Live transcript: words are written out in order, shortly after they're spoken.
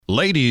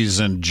Ladies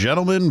and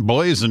gentlemen,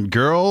 boys and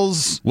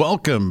girls,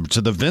 welcome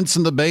to the Vince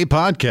in the Bay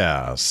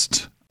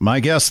podcast. My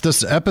guest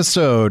this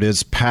episode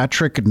is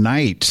Patrick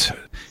Knight.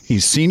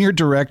 He's Senior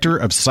Director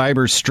of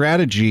Cyber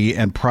Strategy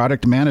and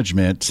Product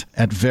Management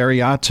at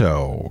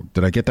Veriato.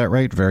 Did I get that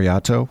right?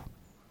 Veriato?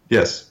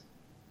 Yes.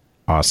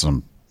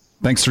 Awesome.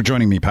 Thanks for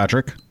joining me,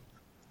 Patrick.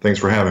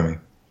 Thanks for having me.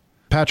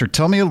 Patrick,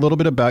 tell me a little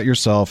bit about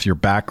yourself, your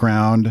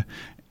background,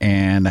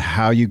 and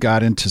how you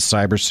got into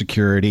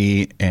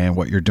cybersecurity and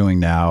what you're doing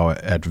now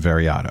at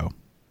Veriato.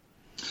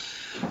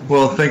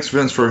 Well, thanks,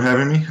 Vince, for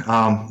having me.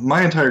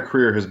 My entire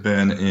career has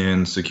been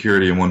in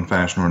security in one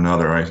fashion or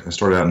another. I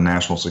started out in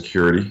national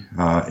security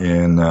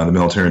in the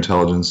military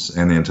intelligence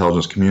and the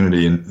intelligence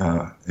community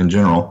in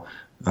general.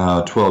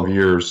 12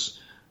 years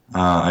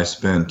I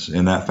spent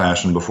in that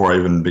fashion before I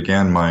even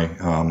began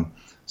my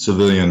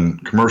civilian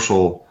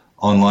commercial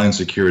online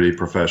security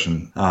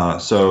profession.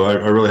 So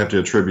I really have to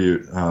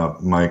attribute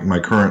my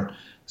current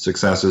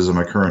successes and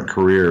my current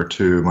career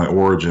to my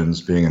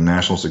origins being in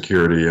national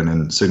security and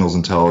in signals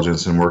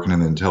intelligence and working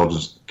in the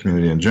intelligence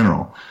community in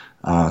general.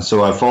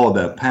 So I followed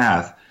that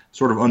path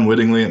sort of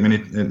unwittingly at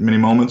many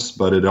moments,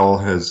 but it all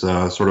has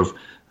sort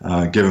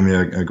of given me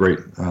a great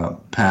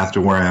path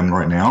to where I am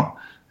right now.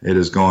 It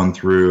has gone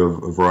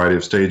through a variety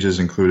of stages,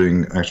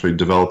 including actually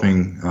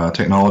developing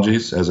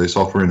technologies as a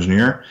software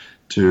engineer,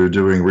 to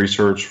doing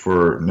research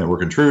for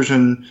network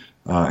intrusion,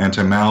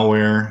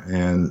 anti-malware,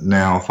 and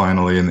now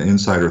finally in the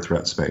insider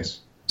threat space.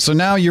 So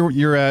now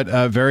you're at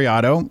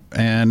Veriato,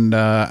 and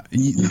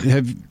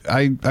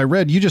I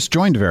read you just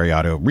joined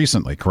Veriato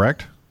recently,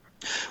 correct?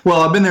 Well,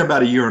 I've been there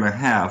about a year and a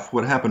half.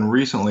 What happened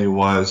recently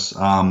was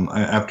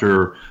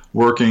after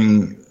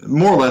working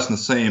more or less in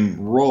the same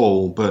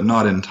role, but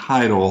not in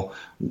title,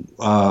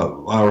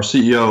 our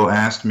CEO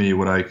asked me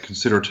would I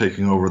consider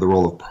taking over the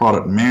role of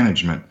product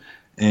management.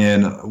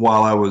 And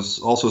while I was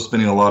also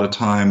spending a lot of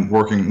time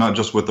working not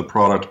just with the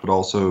product, but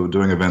also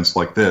doing events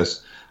like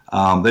this,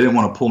 they didn't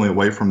want to pull me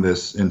away from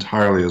this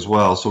entirely as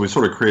well. So we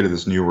sort of created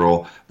this new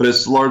role. But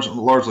it's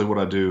largely what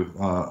I do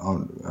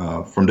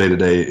from day to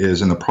day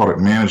is in the product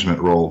management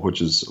role,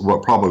 which is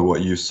probably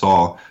what you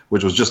saw,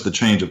 which was just the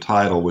change of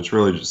title, which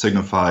really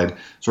signified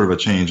sort of a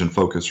change in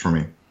focus for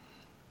me.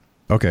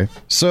 Okay.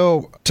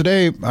 So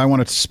today I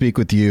wanted to speak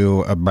with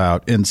you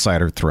about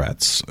insider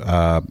threats.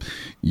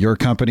 Your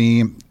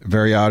company,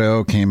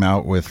 Veriato, came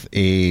out with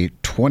a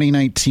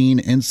 2019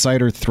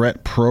 Insider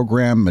Threat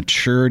Program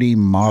Maturity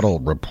Model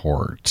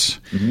Report.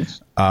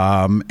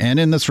 Mm-hmm. And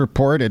in this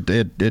report,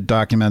 it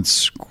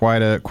documents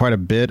quite a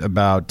bit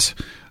about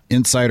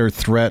insider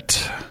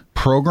threat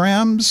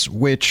programs,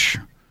 which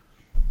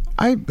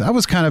I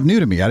was kind of new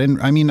to me.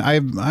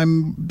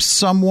 I'm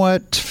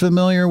somewhat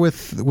familiar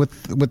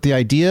with the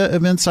idea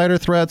of insider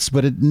threats,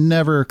 but it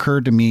never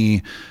occurred to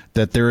me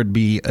that there would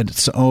be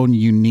its own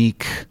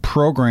unique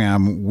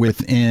program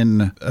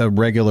within a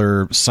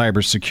regular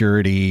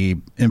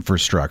cybersecurity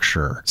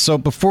infrastructure. So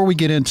before we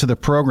get into the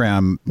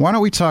program, why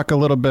don't we talk a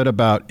little bit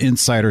about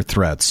insider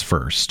threats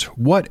first?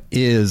 What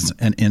is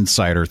an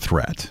insider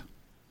threat?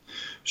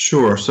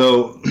 Sure.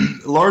 So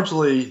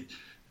largely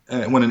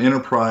when an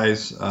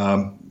enterprise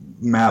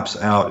maps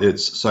out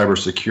its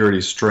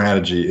cybersecurity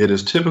strategy, it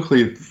is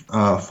typically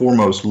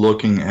foremost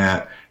looking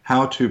at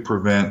how to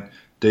prevent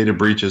data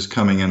breaches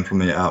coming in from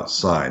the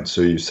outside.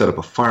 So you set up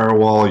a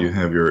firewall, you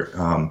have your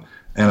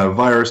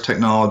antivirus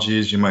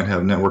technologies, you might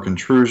have network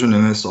intrusion,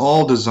 and it's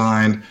all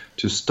designed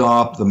to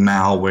stop the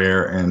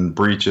malware and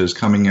breaches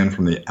coming in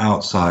from the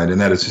outside. And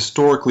that has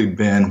historically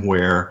been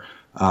where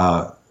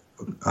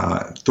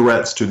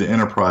threats to the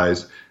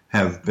enterprise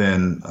have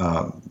been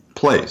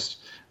placed.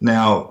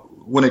 Now,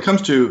 when it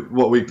comes to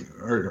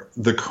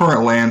the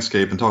current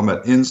landscape and talking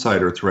about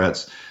insider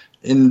threats,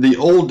 in the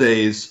old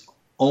days,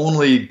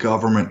 only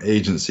government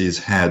agencies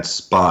had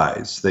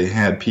spies. They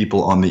had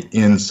people on the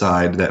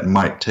inside that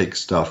might take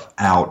stuff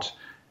out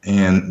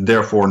and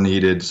therefore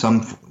needed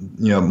some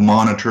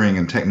monitoring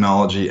and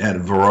technology at a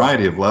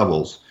variety of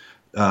levels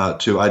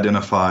to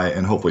identify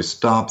and hopefully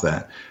stop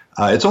that.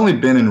 It's only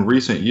been in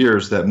recent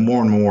years that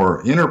more and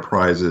more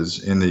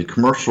enterprises in the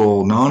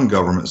commercial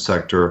non-government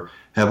sector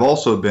have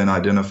also been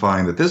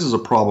identifying that this is a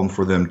problem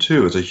for them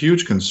too. It's a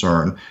huge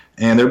concern.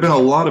 And there have been a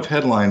lot of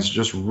headlines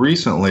just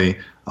recently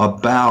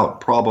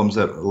about problems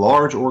that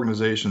large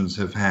organizations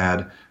have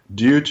had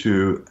due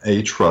to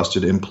a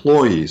trusted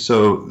employee.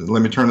 So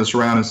let me turn this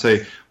around and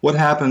say, what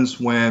happens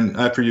when,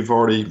 after you've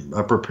already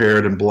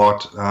prepared and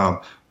blocked,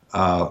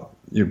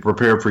 you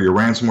prepared for your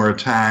ransomware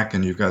attack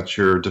and you've got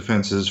your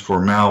defenses for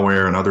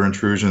malware and other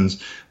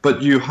intrusions,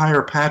 but you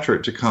hire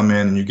Patrick to come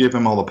in and you give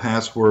him all the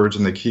passwords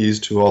and the keys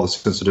to all the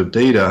sensitive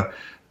data.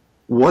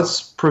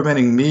 What's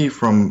preventing me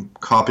from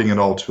copying it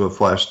all to a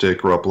flash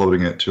stick or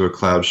uploading it to a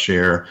cloud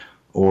share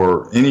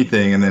or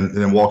anything and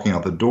then walking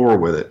out the door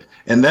with it?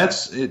 And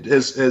that's,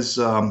 as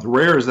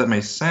rare as that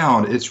may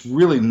sound, it's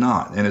really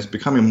not, and it's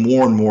becoming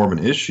more and more of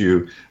an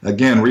issue.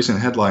 Again, recent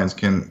headlines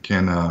can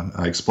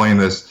explain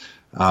this.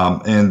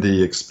 And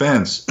the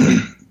expense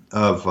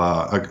of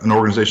an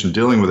organization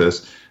dealing with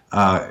this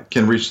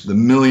can reach the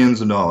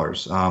millions of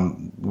dollars.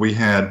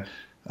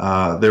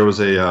 There was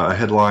a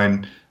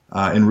headline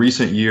in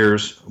recent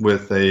years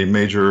with a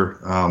major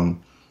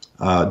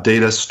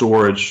data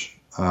storage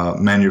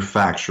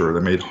manufacturer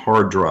that made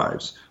hard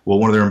drives. Well,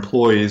 one of their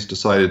employees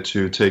decided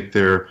to take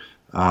their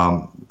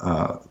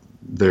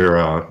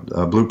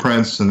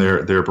blueprints and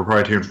their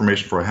proprietary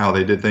information for how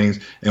they did things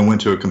and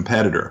went to a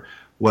competitor.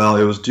 Well,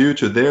 it was due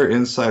to their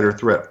insider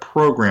threat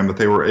program that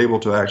they were able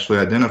to actually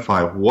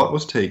identify what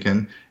was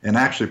taken and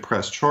actually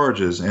press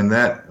charges. And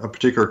that a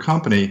particular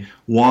company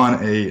won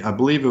I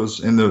believe it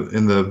was in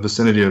the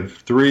vicinity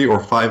of $300 or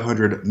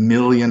 $500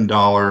 million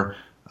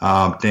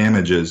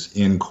damages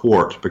in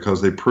court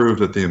because they proved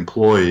that the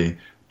employee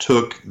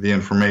took the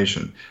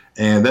information.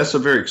 And that's a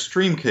very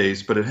extreme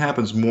case, but it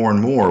happens more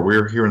and more.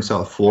 We're here in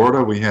South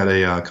Florida. We had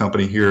a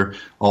company here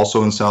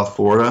also in South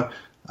Florida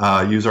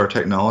use our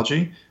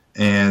technology.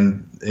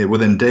 And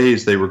within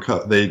days, they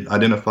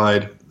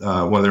identified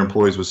one of their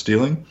employees was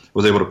stealing,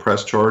 was able to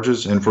press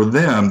charges, and for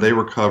them, they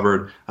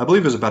recovered, I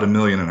believe it was about $1.5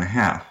 million.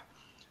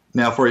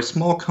 Now, for a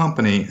small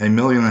company, $1.5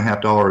 million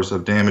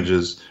of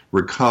damages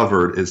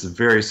recovered is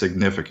very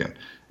significant.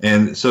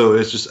 And so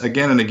it's just,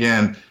 again and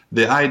again,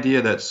 the idea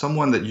that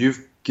someone that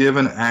you've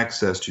given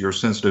access to your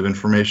sensitive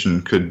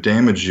information could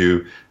damage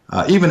you,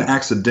 even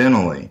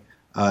accidentally,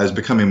 is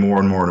becoming more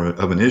and more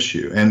of an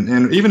issue.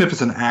 And even if it's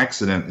an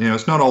accident,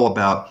 it's not all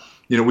about,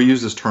 we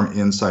use this term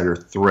insider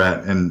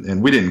threat,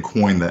 and we didn't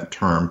coin that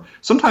term.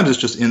 Sometimes it's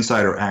just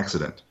insider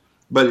accident.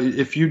 But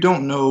if you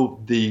don't know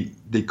the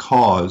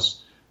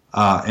cause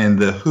and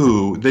the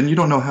who, then you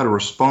don't know how to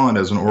respond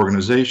as an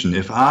organization.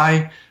 If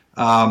I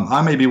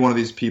may be one of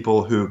these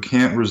people who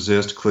can't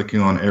resist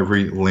clicking on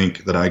every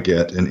link that I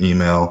get in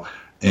email,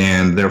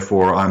 and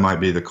therefore I might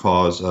be the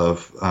cause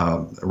of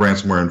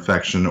ransomware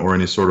infection or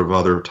any sort of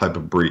other type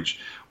of breach.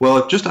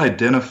 Well, just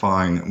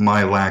identifying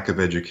my lack of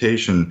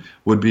education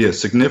would be a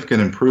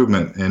significant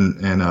improvement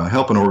and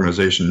help an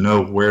organization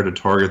know where to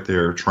target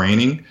their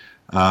training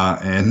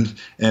and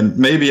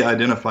maybe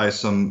identify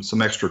some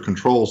extra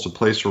controls to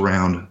place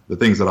around the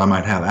things that I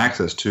might have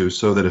access to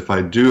so that if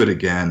I do it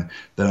again,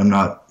 then I'm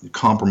not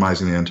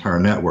compromising the entire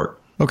network.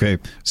 Okay,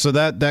 so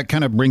that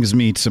kind of brings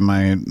me to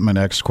my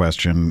next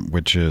question,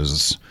 which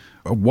is,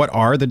 what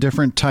are the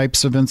different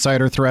types of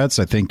insider threats?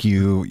 I think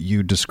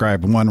you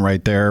described one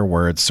right there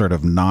where it's sort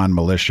of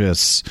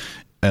non-malicious,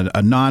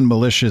 a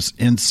non-malicious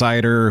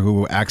insider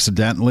who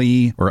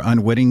accidentally or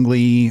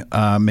unwittingly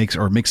makes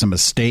a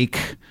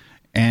mistake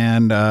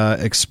and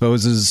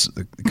exposes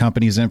the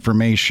company's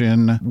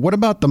information. What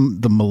about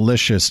the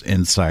malicious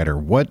insider?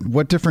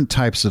 What different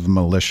types of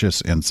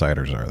malicious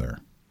insiders are there?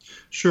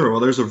 Sure. Well,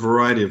 there's a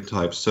variety of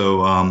types.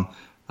 So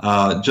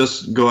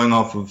just going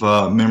off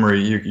of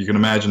memory, you can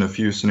imagine a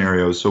few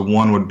scenarios. So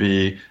one would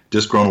be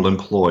disgruntled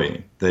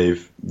employee. They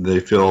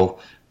feel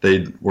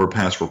they were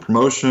passed for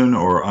promotion,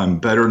 or I'm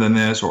better than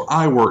this, or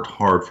I worked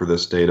hard for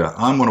this data.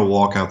 I'm going to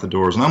walk out the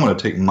doors and I'm going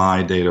to take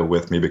my data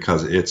with me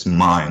because it's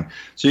mine.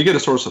 So you get a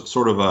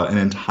sort of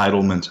an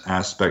entitlement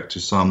aspect to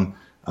some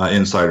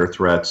insider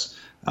threats.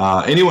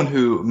 Anyone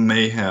who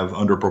may have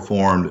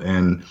underperformed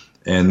and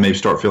maybe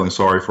start feeling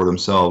sorry for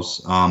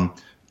themselves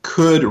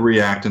could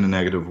react in a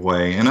negative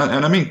way. And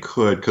I mean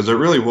could, because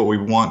really what we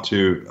want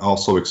to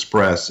also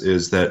express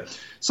is that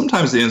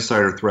sometimes the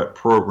insider threat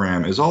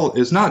program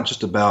is not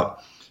just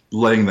about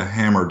laying the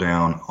hammer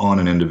down on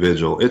an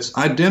individual. It's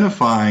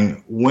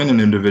identifying when an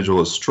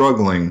individual is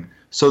struggling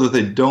so that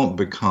they don't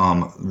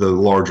become the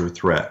larger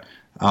threat.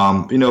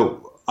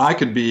 I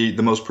could be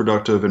the most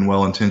productive and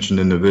well-intentioned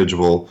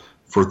individual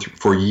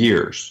for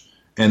years,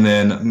 and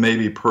then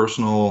maybe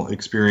personal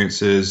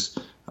experiences,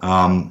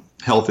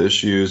 health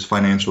issues,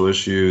 financial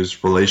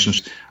issues,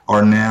 relationships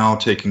are now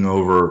taking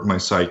over my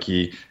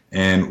psyche.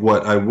 And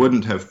what I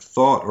wouldn't have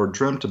thought or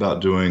dreamt about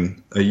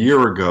doing a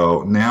year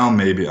ago, now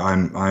maybe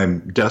I'm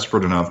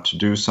desperate enough to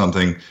do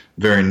something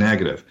very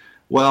negative.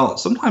 Well,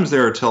 sometimes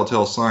there are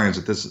telltale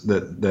signs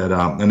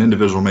that an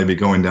individual may be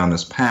going down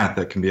this path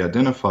that can be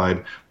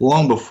identified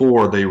long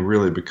before they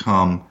really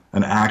become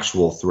an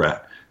actual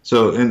threat.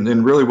 So,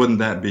 and really, wouldn't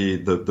that be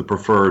the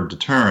preferred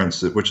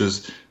deterrence, which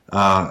is,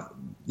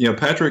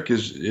 Patrick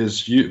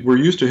we're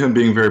used to him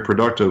being very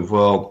productive.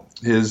 Well,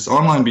 his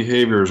online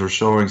behaviors are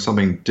showing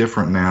something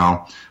different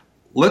now.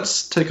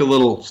 Let's take a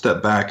little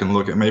step back and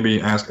look at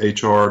maybe ask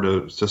HR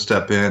to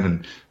step in,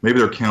 and maybe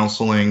their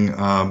counseling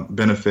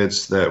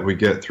benefits that we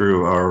get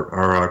through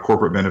our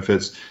corporate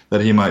benefits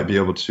that he might be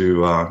able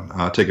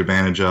to take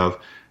advantage of,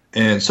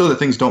 and so that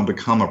things don't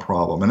become a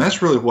problem. And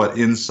that's really what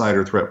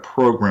insider threat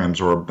programs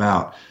are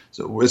about.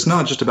 So it's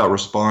not just about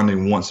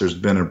responding once there's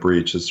been a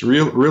breach. It's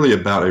really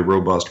about a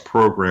robust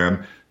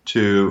program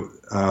to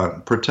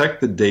protect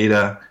the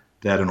data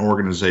that an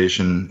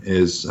organization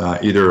is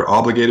either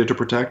obligated to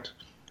protect,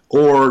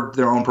 or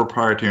their own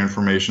proprietary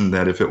information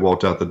that, if it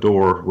walked out the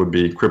door, would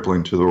be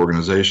crippling to the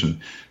organization.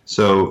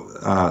 So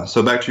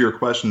back to your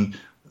question,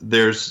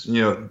 there's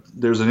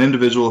an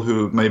individual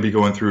who may be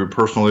going through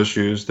personal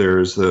issues.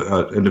 There's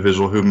an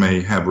individual who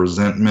may have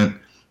resentment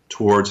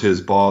towards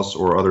his boss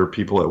or other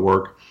people at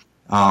work.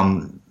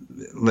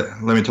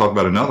 Let me talk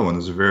about another one.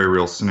 There's a very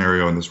real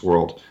scenario in this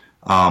world.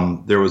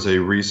 There was a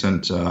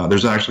recent,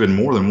 there's actually been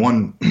more than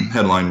one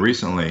headline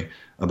recently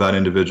about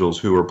individuals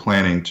who were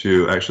planning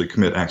to actually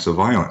commit acts of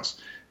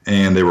violence.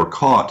 And they were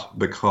caught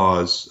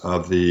because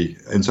of the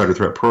insider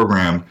threat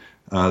program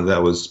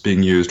that was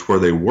being used where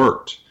they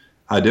worked,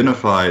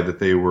 identified that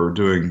they were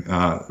doing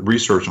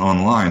research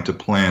online to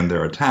plan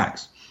their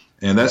attacks.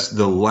 And that's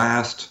the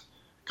last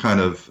kind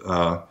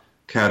of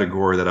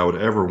category that I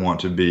would ever want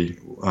to be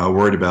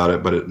worried about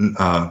it. But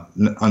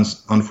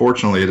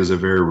unfortunately, it is a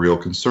very real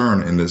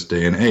concern in this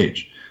day and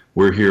age.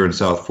 We're here in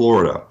South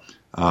Florida.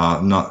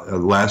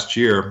 Last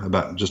year,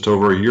 about just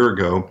over a year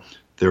ago,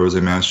 there was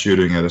a mass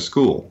shooting at a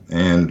school.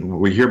 And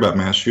we hear about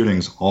mass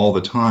shootings all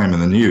the time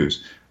in the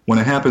news. When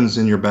it happens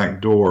in your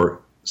back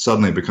door,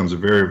 suddenly it becomes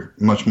very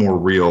much more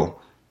real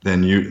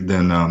than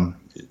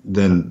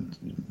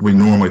we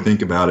normally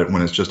think about it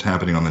when it's just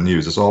happening on the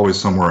news. It's always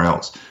somewhere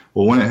else.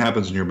 Well, when it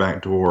happens in your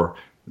back door,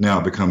 now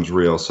it becomes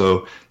real.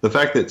 So the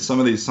fact that some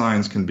of these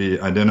signs can be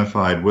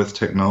identified with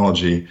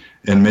technology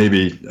and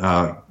maybe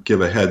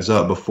give a heads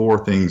up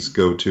before things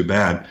go too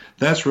bad,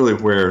 that's really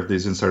where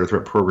these insider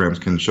threat programs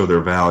can show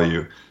their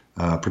value,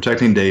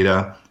 protecting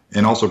data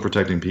and also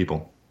protecting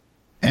people.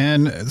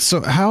 And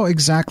so how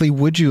exactly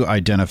would you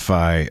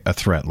identify a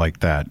threat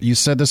like that? You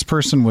said this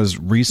person was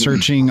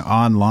researching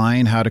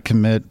online how to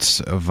commit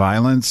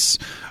violence.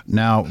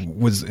 Now,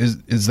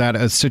 is that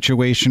a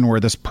situation where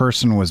this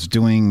person was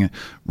doing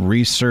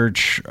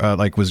research,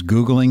 like was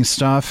Googling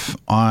stuff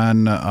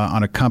on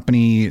a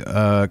company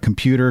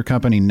computer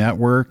company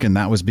network, and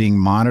that was being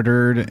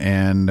monitored,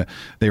 and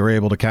they were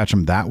able to catch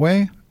them that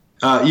way?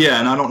 Yeah,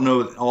 and I don't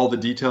know all the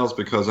details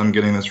because I'm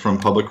getting this from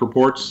public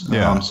reports.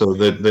 Yeah. So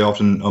that they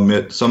often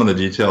omit some of the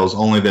details,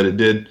 only that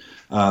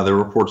the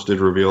reports did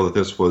reveal that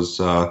this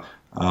was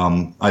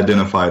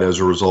identified as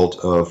a result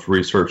of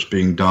research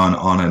being done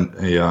on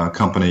a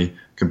company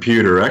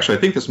computer. Actually,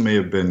 I think this may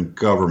have been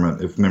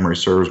government, if memory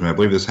serves me. I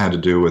believe this had to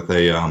do with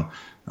a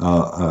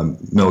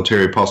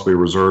military, possibly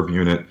reserve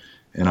unit,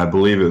 and I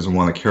believe it was in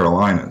one of the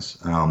Carolinas.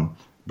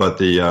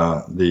 But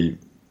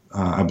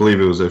I believe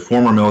it was a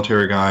former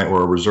military guy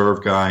or a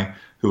reserve guy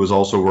who was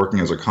also working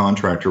as a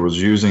contractor,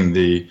 was using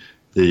the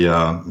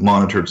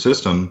monitored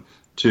system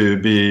to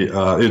be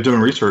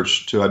doing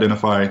research to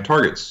identify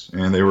targets,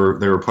 and they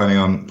were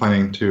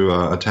planning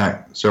to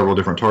attack several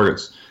different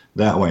targets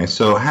that way.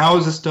 So how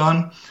is this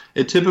done?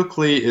 It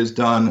typically is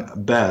done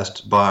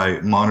best by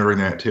monitoring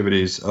the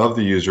activities of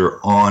the user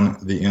on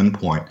the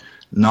endpoint,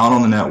 not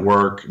on the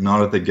network,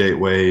 not at the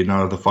gateway,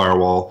 not at the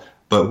firewall,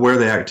 but where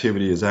the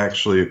activity is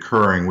actually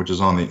occurring, which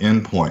is on the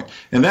endpoint.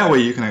 And that way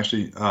you can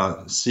actually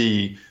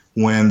see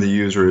when the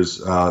user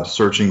is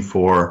searching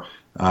for,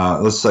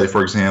 let's say,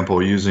 for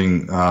example,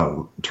 using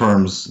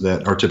terms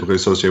that are typically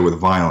associated with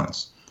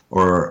violence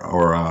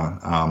or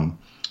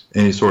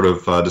any sort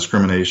of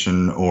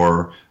discrimination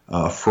or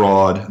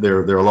fraud.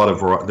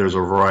 There's a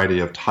variety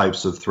of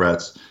types of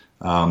threats.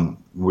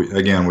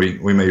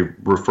 We may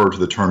refer to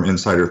the term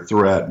insider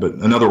threat, but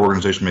another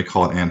organization may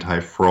call it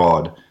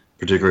anti-fraud,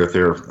 particularly if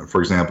they're, for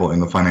example,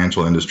 in the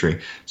financial industry.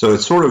 So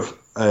it's sort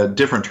of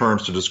different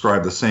terms to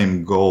describe the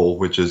same goal,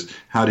 which is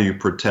how do you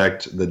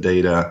protect the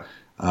data,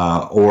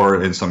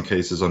 or in some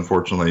cases,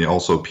 unfortunately,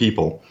 also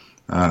people.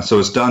 So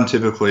it's done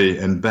typically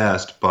and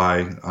best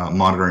by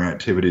monitoring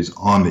activities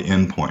on the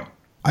endpoint.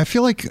 I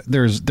feel like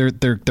there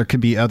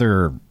could be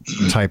other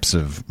types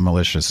of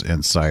malicious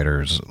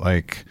insiders,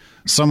 like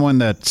someone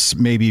that's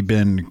maybe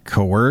been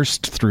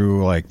coerced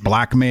through like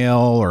blackmail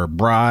or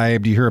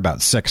bribed. You hear about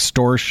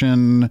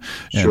sextortion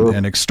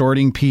and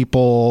extorting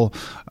people.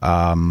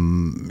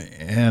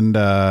 And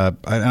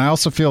I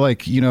also feel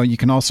like, you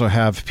can also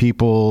have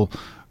people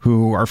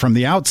who are from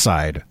the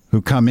outside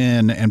who come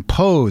in and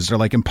pose. They're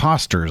like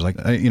imposters, like,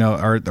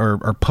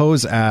 are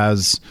pose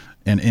as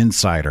an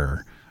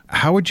insider.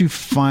 How would you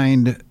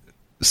find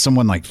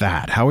someone like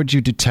that? How would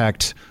you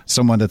detect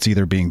someone that's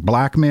either being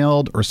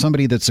blackmailed or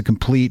somebody that's a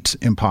complete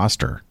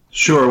imposter?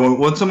 Sure.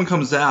 When someone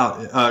comes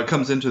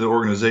into the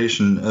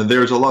organization,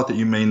 there's a lot that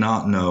you may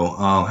not know.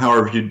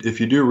 However, if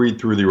you do read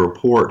through the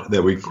report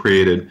that we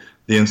created,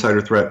 the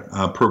Insider Threat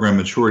Program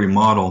Maturity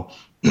Model,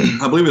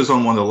 I believe it's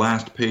on one of the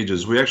last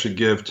pages. We actually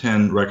give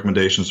 10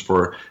 recommendations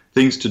for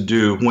things to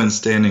do when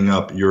standing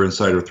up your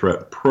insider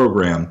threat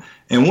program.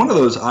 And one of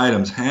those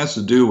items has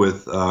to do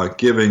with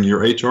giving your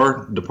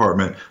HR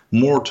department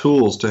more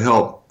tools to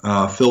help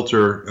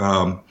filter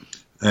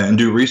and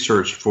do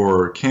research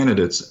for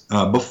candidates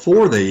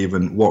before they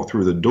even walk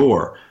through the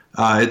door.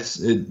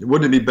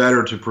 Wouldn't it be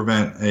better to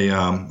prevent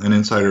an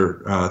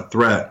insider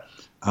threat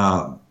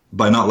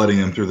by not letting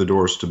them through the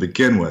doors to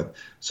begin with?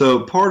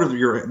 So part of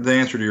the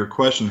answer to your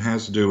question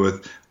has to do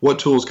with what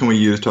tools can we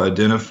use to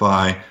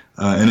identify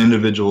an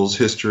individual's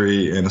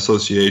history and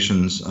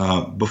associations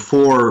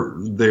before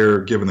they're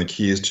given the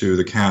keys to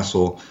the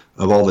castle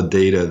of all the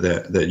data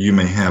that you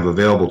may have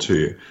available to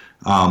you.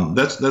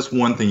 That's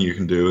one thing you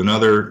can do.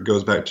 Another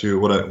goes back to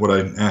what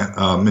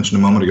I mentioned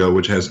a moment ago,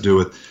 which has to do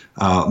with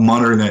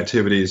monitoring the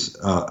activities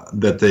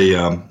that they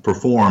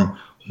perform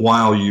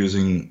while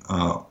using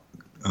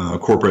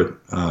corporate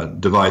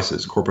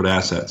devices, corporate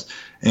assets.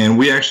 And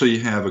we actually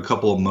have a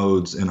couple of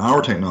modes in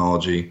our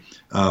technology.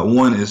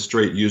 One is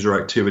straight user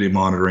activity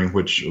monitoring,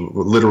 which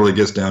literally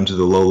gets down to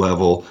the low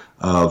level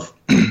of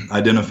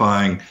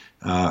identifying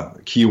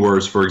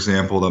keywords, for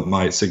example, that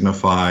might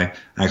signify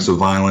acts of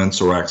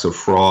violence or acts of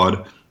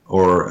fraud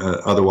or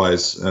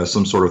otherwise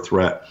some sort of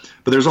threat.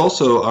 But there's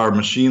also our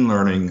machine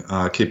learning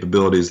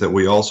capabilities that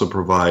we also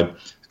provide.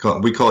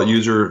 We call it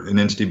user and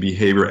entity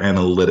behavior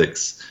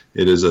analytics.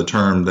 It is a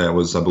term that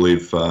was, I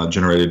believe,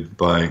 generated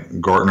by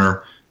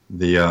Gartner,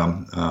 the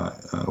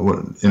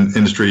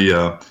industry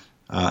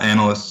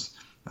analysts.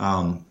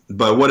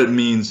 But what it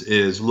means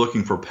is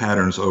looking for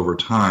patterns over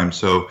time.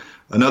 So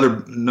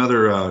another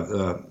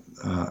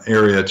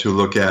area to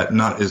look at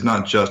is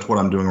not just what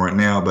I'm doing right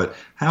now, but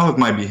how have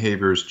my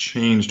behaviors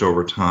changed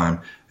over time?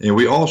 And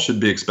we all should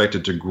be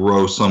expected to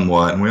grow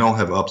somewhat, and we all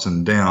have ups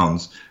and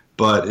downs.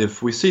 But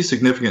if we see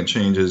significant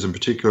changes in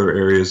particular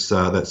areas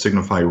that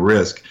signify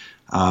risk,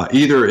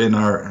 either in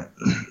our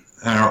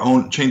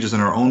own changes in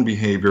our own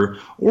behavior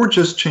or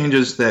just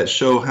changes that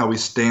show how we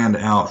stand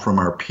out from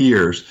our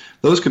peers,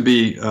 those could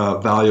be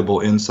valuable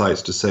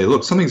insights to say,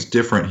 look, something's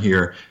different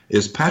here.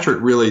 Is Patrick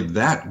really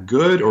that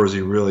good, or is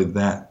he really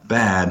that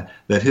bad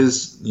that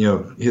his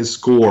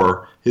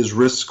score, his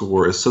risk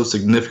score, is so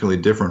significantly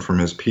different from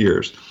his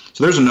peers?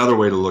 So there's another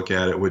way to look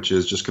at it, which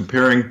is just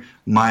comparing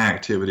my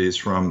activities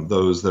from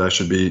those that I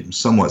should be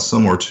somewhat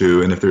similar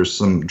to, and if there's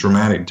some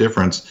dramatic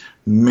difference,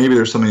 maybe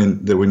there's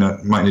something that we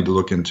might need to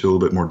look into a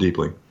little bit more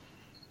deeply.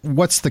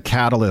 What's the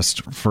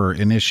catalyst for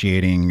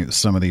initiating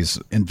some of these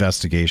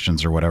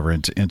investigations or whatever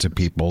into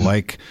people?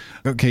 Like,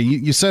 okay,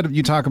 you said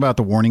you talk about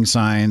the warning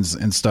signs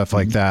and stuff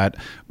like that,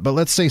 but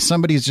let's say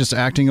somebody's just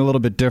acting a little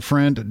bit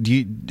different.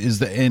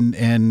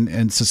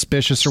 And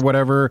suspicious or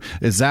whatever?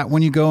 Is that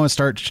when you go and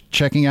start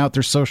checking out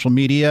their social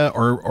media,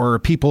 or are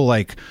people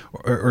like,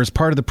 or is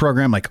part of the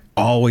program like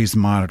always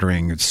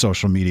monitoring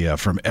social media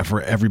for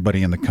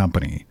everybody in the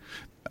company?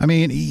 I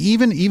mean,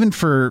 even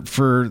for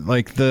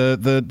like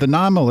the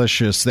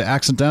non-malicious, the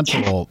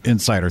accidental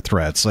insider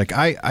threats, like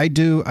I've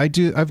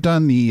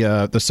done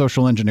the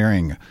social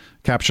engineering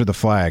capture the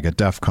flag at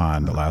DEF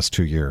CON the last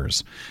 2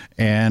 years.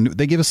 And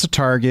they give us a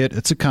target.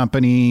 It's a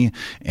company,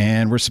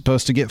 and we're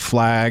supposed to get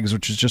flags,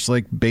 which is just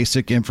like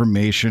basic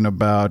information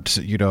about,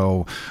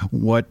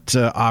 what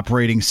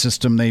operating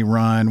system they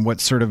run,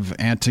 what sort of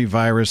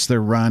antivirus they're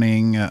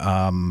running.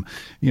 A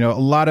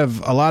lot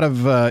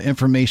of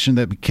information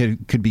that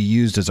could be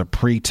used as a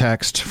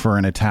pretext for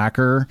an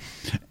attacker.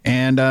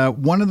 And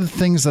one of the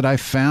things that I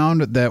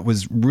found that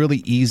was really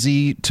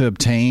easy to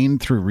obtain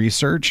through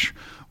research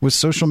was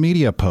social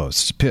media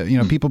posts.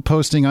 People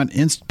posting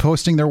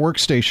posting their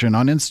workstation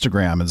on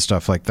Instagram and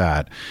stuff like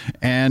that.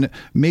 And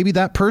maybe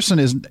that person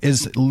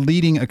is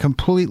leading a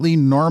completely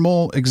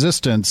normal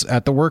existence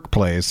at the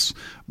workplace,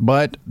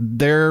 but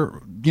they're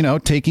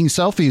taking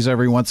selfies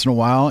every once in a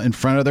while in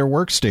front of their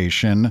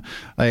workstation.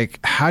 Like,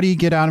 how do you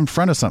get out in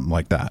front of something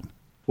like that?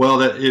 Well,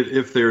 that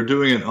if they're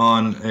doing it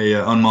on a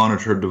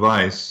unmonitored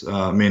device,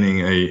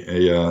 meaning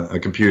a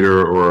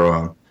computer or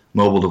a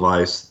mobile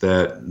device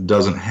that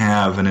doesn't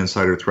have an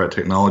insider threat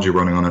technology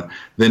running on it,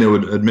 then it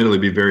would admittedly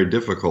be very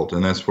difficult.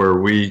 And that's where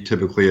we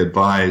typically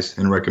advise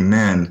and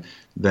recommend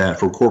that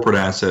for corporate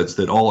assets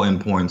that all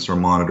endpoints are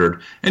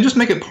monitored, and just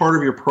make it part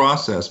of your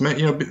process.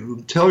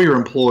 Tell your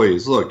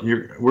employees, look,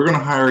 we're going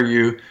to hire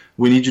you.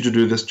 We need you to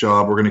do this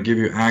job. We're going to give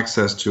you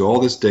access to all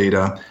this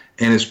data,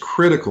 and it's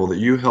critical that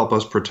you help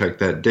us protect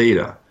that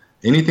data.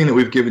 Anything that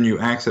we've given you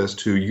access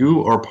to,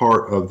 you are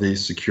part of the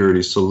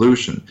security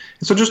solution.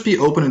 And so just be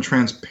open and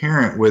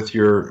transparent with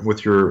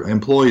your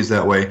employees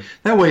that way.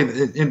 That way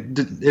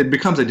it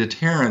becomes a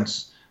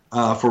deterrence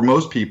for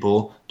most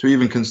people to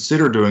even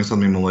consider doing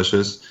something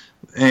malicious.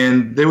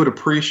 And they would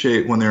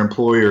appreciate when their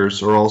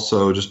employers are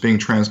also just being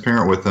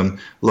transparent with them.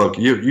 Look,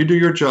 you do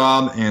your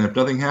job, and if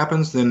nothing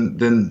happens, then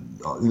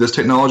this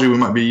technology we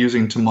might be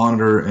using to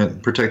monitor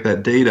and protect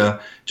that data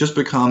just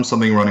becomes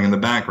something running in the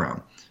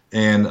background.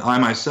 And I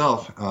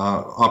myself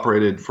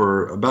operated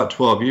for about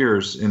 12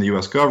 years in the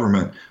U.S.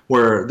 government,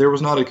 where there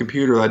was not a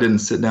computer I didn't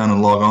sit down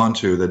and log on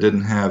to that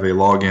didn't have a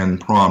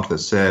login prompt that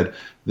said,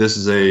 this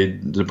is a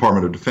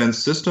Department of Defense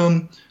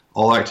system,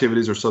 all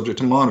activities are subject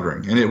to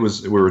monitoring. And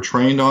we were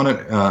trained on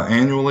it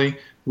annually.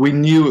 We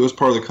knew it was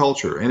part of the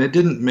culture, and it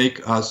didn't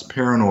make us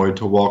paranoid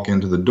to walk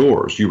into the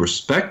doors. You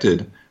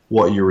respected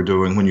what you were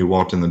doing when you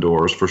walked in the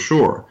doors, for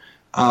sure.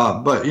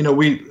 But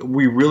we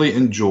really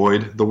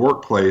enjoyed the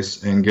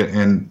workplace and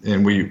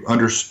we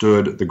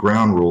understood the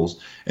ground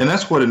rules, and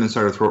that's what an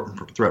insider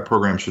threat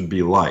program should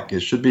be like.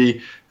 It should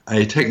be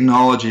a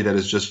technology that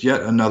is just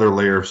yet another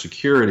layer of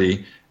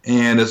security.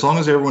 And as long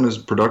as everyone is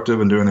productive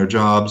and doing their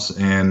jobs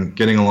and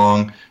getting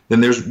along,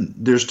 then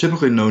there's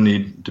typically no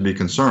need to be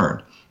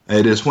concerned.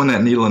 It is when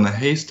that needle in the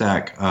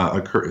haystack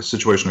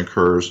situation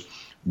occurs,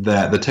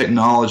 that the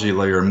technology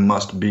layer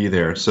must be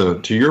there. So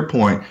to your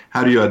point,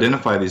 how do you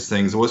identify these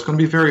things? Well, it's going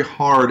to be very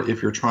hard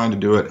if you're trying to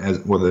do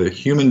it with a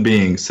human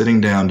being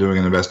sitting down doing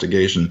an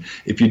investigation.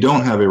 If you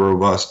don't have a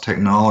robust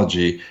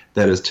technology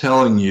that is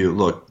telling you,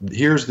 look,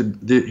 here's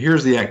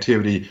the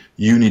activity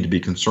you need to be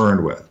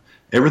concerned with.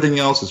 Everything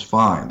else is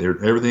fine.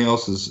 Everything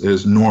else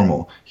is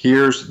normal.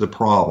 Here's the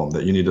problem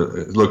that you need to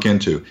look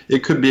into.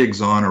 It could be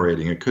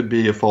exonerating. It could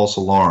be a false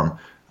alarm.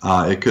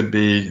 It could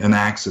be an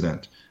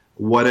accident.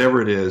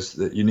 Whatever it is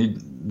that you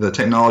need, the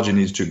technology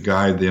needs to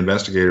guide the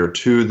investigator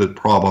to the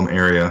problem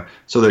area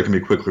so that it can be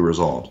quickly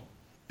resolved.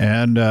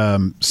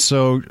 And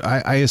so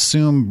I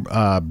assume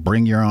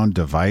bring your own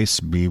device,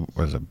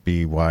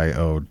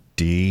 BYOD,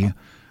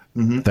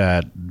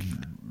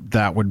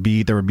 that would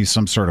be, there would be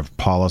some sort of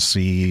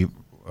policy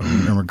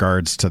in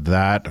regards to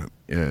that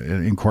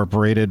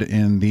incorporated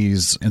in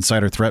these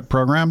insider threat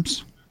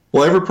programs?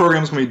 Well, every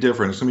program is going to be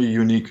different. It's going to be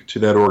unique to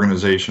that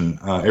organization.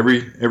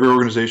 Every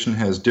organization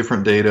has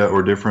different data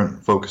or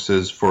different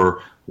focuses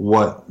for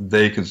what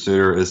they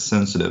consider as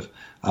sensitive.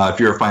 If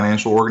you're a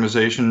financial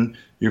organization,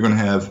 you're going to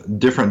have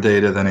different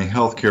data than a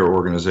healthcare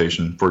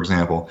organization, for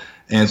example.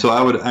 And so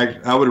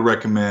I would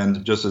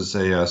recommend, just as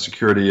a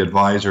security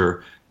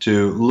advisor,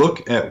 to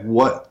look at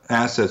what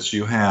assets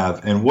you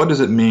have and what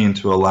does it mean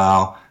to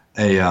allow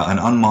an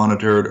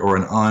unmonitored or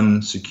an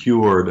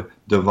unsecured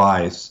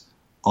device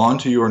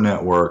onto your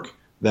network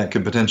that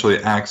could potentially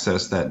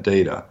access that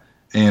data.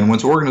 And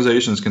once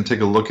organizations can take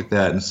a look at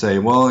that and say,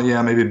 well,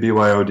 yeah, maybe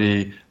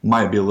BYOD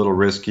might be a little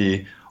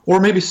risky, or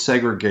maybe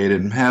segregate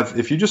it and have,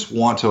 if you just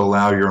want to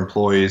allow your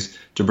employees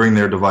to bring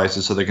their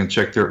devices so they can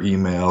check their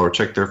email or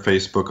check their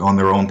Facebook on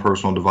their own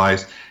personal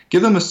device,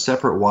 give them a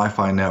separate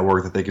Wi-Fi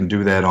network that they can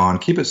do that on.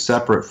 Keep it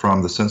separate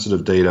from the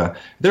sensitive data.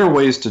 There are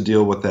ways to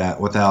deal with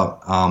that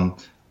without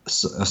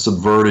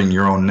subverting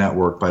your own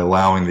network by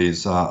allowing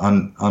these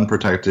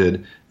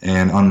unprotected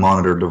and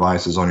unmonitored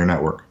devices on your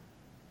network.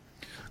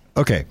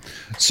 Okay,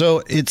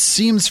 so it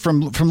seems from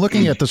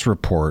looking at this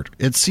report,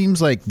 it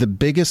seems like the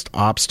biggest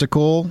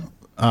obstacle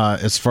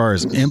as far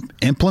as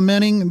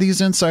implementing these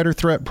insider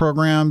threat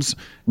programs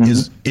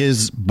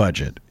is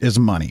budget, is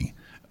money.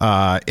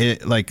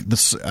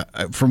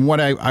 From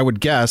what I would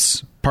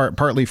guess,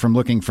 partly from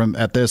looking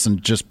at this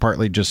and just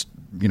partly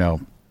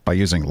by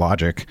using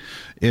logic,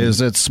 is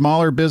that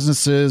smaller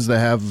businesses that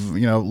have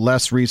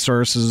less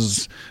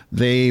resources,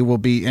 they will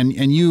be and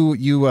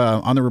you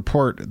on the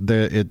report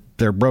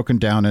they're broken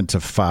down into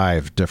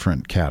 5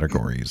 different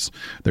categories.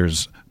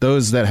 There's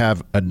those that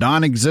have a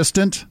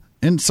non-existent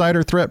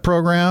insider threat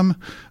program,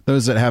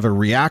 those that have a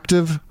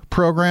reactive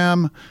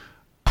program,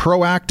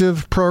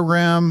 proactive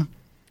program,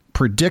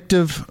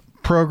 predictive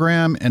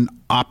program, and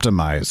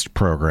optimized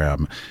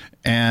program.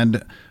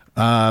 And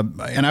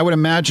I would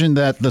imagine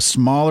that the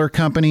smaller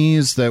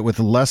companies that with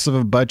less of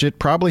a budget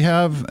probably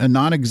have a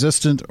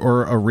non-existent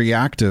or a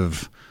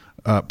reactive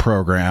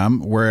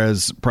program,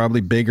 whereas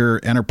probably bigger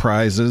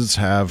enterprises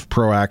have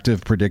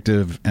proactive,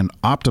 predictive, and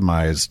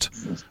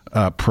optimized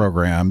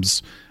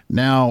programs.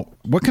 Now,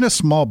 what can a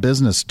small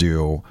business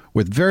do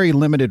with very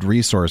limited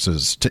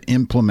resources to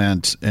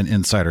implement an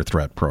insider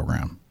threat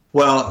program?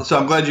 Well, so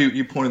I'm glad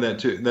you pointed that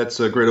too. That's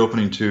a great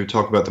opening to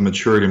talk about the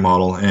maturity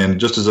model. And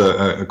just as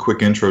a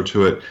quick intro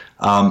to it,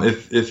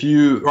 if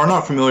you are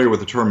not familiar with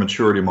the term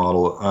maturity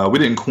model, we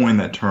didn't coin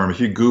that term. If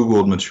you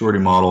Googled maturity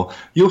model,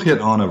 you'll hit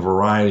on a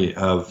variety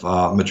of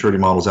maturity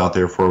models out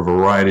there for a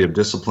variety of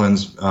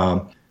disciplines.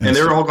 And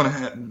they're all going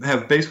to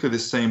have basically the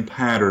same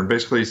pattern,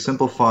 basically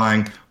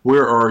simplifying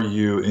where are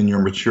you in your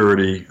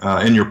maturity,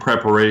 in your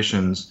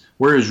preparations,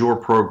 where is your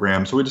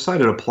program. So we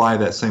decided to apply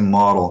that same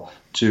model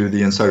to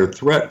the insider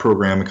threat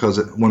program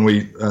because when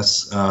we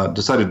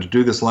decided to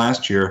do this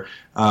last year,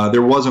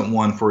 there wasn't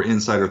one for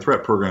insider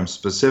threat programs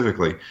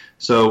specifically.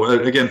 So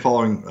again,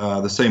 following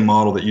the same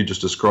model that you just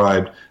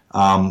described,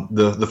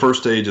 the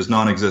first stage is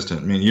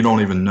non-existent. I mean, you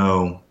don't even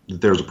know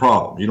that there's a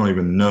problem. You don't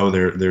even know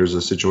there's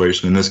a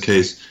situation. In this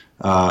case,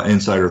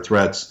 insider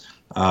threats.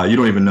 You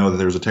don't even know that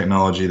there's a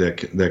technology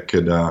that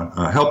could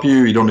help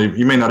you.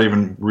 You may not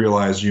even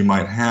realize you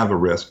might have a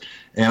risk.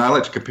 And I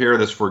like to compare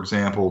this, for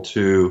example,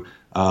 to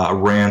a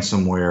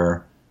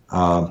ransomware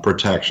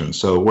protection.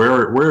 So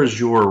where is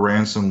your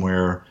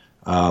ransomware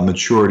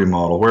maturity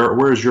model?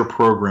 Where is your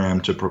program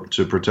to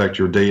protect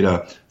your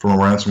data from a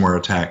ransomware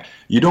attack?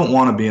 You don't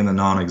want to be in the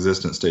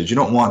non-existent stage. You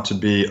don't want to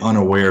be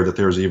unaware that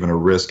there's even a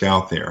risk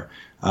out there.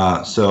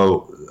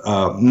 So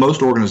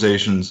most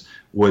organizations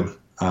would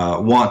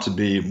want to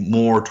be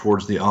more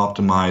towards the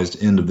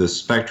optimized end of this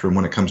spectrum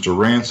when it comes to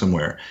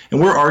ransomware. And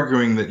we're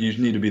arguing that you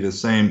need to be the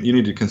same. You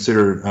need to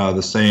consider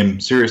the same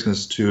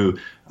seriousness to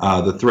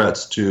the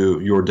threats to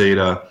your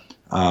data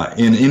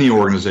in any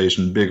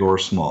organization, big or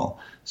small.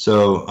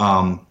 So,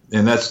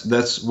 and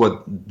that's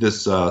what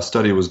this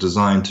study was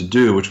designed to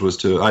do, which was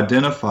to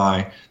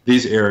identify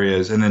these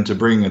areas and then to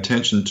bring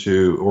attention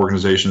to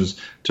organizations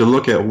to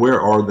look at where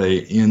are they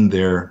in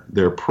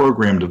their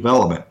program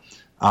development.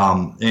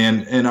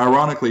 And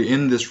ironically,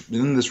 in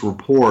this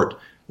report,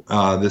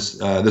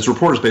 this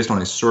report is based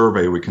on a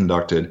survey we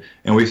conducted,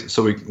 and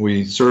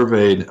we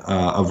surveyed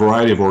a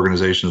variety of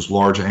organizations,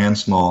 large and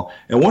small.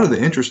 And one of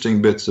the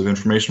interesting bits of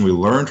information we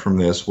learned from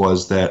this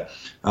was that,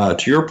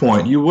 to your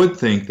point, you would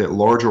think that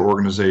larger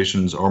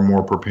organizations are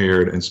more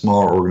prepared and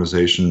smaller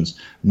organizations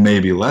may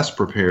be less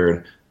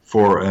prepared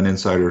for an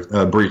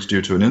insider breach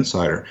due to an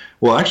insider.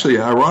 Well, actually,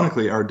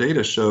 ironically, our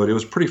data showed it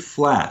was pretty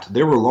flat.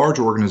 There were large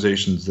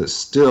organizations that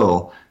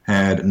still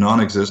had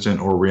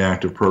non-existent or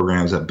reactive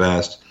programs at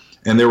best.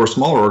 And there were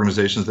smaller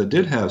organizations that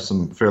did have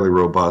some fairly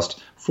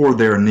robust for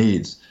their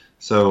needs.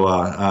 So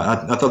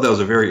I thought that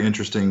was a very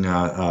interesting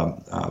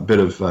bit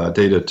of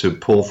data to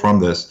pull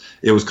from this.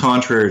 It was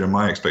contrary to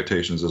my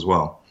expectations as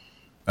well.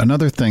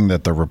 Another thing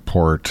that the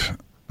report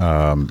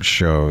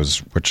shows,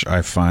 which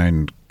I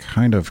find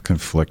kind of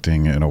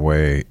conflicting in a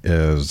way,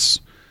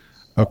 is,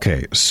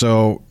 okay,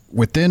 so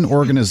within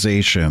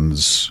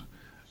organizations,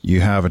 you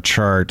have a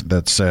chart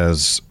that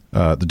says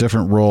the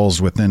different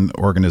roles within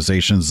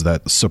organizations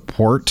that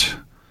support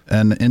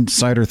an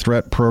insider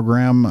threat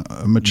program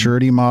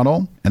maturity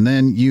model. And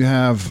then you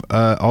have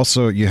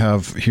you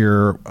have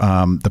here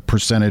the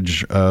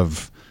percentage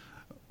of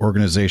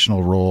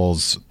organizational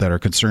roles that are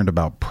concerned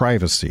about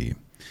privacy.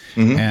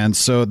 Mm-hmm. And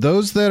so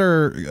those that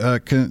are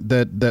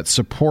that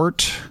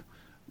support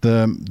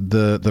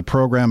the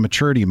program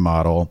maturity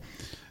model,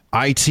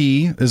 IT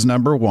is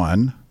number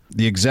one.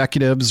 The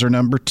executives are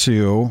number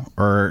two,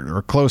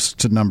 or close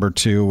to number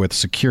two with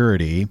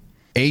security.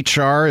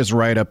 HR is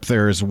right up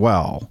there as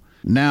well.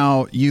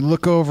 Now, you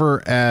look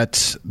over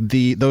at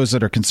those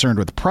that are concerned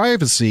with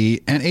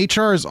privacy, and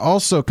HR is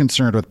also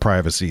concerned with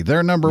privacy.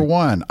 They're number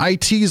one.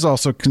 IT is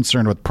also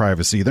concerned with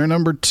privacy. They're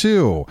number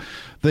two.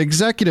 The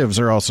executives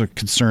are also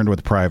concerned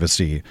with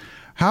privacy.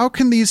 How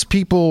can these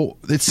people,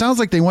 it sounds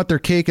like they want their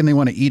cake and they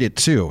want to eat it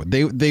too.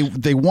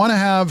 They want to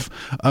have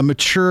a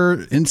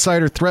mature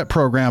insider threat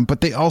program,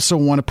 but they also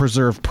want to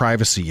preserve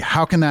privacy.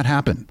 How can that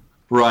happen?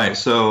 Right.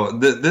 So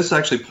this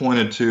actually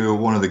pointed to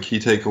one of the key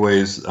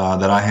takeaways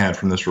that I had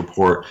from this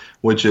report,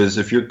 which is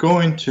if you're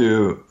going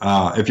to,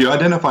 if you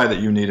identify that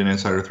you need an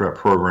insider threat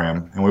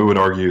program, and we would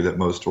argue that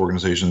most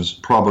organizations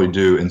probably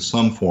do in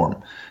some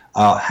form,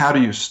 how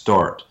do you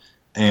start?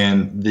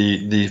 And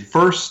the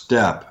first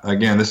step,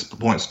 again, this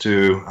points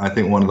to, I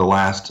think, one of the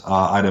last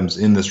items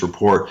in this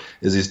report,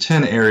 is these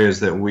 10 areas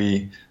that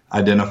we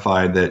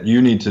identified that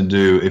you need to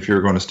do if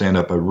you're going to stand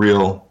up a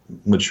real,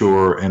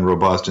 mature, and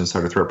robust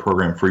insider threat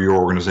program for your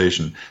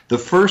organization. The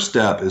first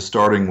step is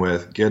starting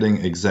with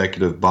getting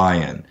executive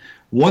buy-in.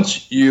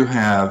 Once you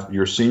have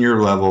your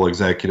senior level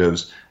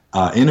executives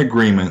in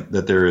agreement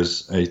that there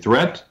is a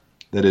threat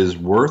that is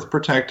worth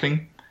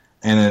protecting,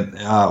 and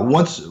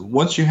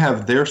once you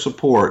have their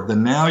support,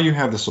 then now you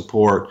have the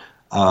support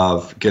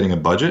of getting a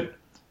budget.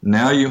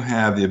 Now you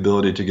have the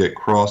ability to get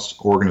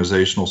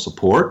cross-organizational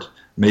support,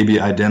 maybe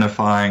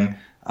identifying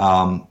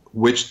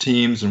which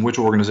teams and which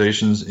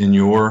organizations in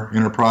your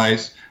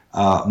enterprise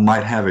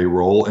might have a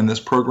role in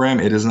this program.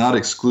 It is not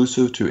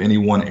exclusive to any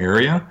one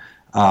area.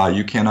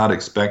 You cannot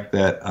expect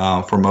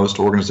that for most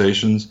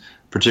organizations,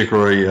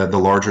 particularly the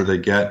larger they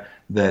get,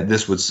 that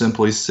this would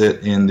simply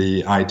sit in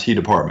the IT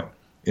department.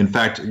 In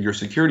fact, your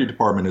security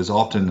department is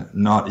often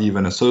not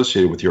even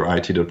associated with your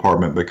IT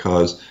department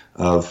because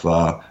of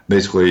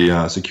basically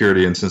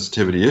security and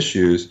sensitivity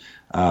issues.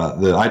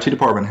 The IT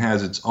department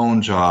has its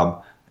own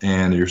job,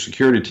 and your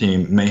security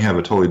team may have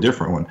a totally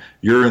different one.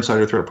 Your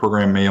insider threat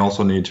program may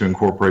also need to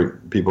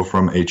incorporate people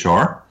from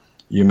HR.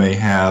 You may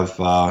have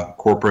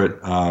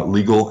corporate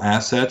legal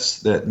assets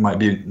that might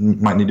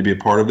need to be a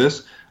part of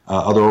this.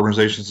 Other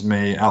organizations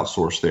may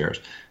outsource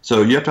theirs.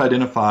 So you have to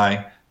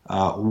identify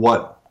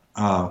what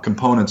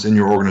components in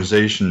your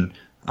organization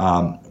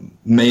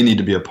may need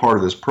to be a part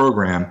of this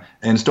program,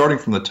 and starting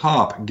from the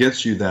top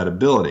gets you that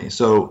ability.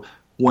 So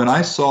when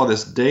I saw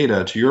this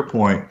data, to your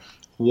point,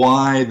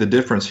 why the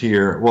difference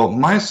here? Well,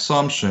 my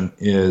assumption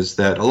is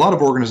that a lot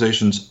of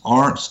organizations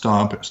aren't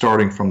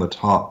starting from the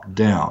top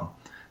down.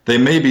 They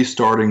may be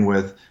starting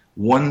with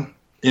one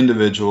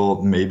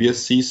individual, maybe a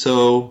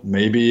CISO,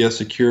 maybe a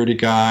security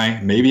guy,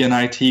 maybe an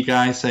IT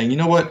guy, saying, you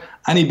know what,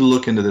 I need to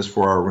look into this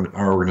for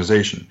our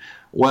organization.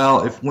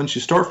 Well, once you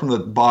start from the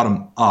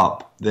bottom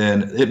up,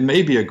 then it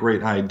may be a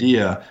great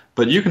idea,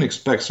 but you can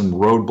expect some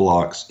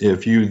roadblocks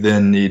if you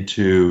then need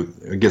to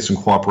get some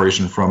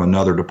cooperation from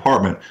another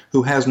department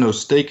who has no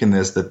stake in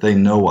this that they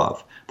know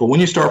of. But when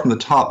you start from the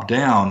top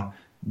down,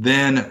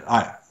 then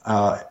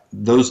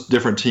those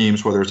different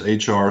teams, whether it's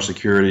HR,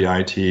 security,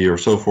 IT, or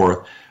so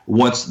forth,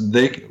 once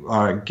they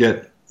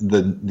get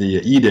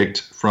the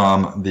edict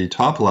from the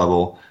top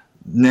level,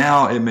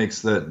 now it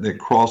makes the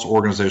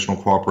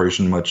cross-organizational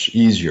cooperation much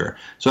easier.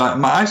 So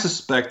I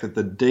suspect that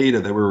the data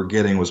that we were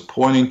getting was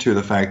pointing to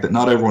the fact that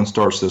not everyone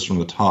starts this from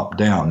the top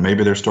down.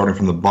 Maybe they're starting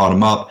from the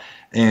bottom up,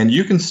 and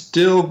you can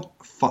still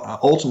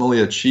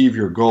ultimately achieve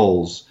your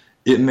goals.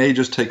 It may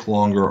just take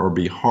longer or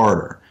be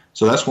harder.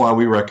 So that's why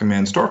we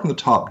recommend start from the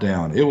top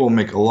down. It will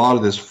make a lot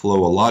of this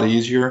flow a lot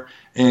easier,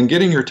 and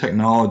getting your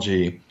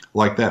technology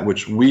like that,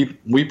 which we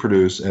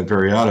produce at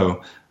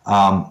Veriato,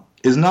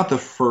 is not the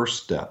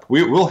first step.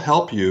 We'll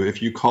help you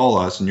if you call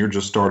us and you're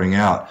just starting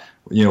out.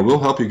 We'll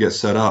help you get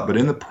set up. But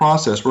in the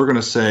process, we're going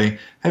to say,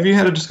 have you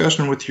had a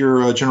discussion with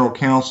your general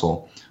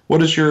counsel? What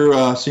does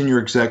your senior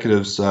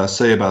executives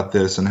say about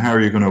this, and how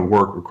are you going to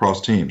work across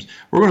teams?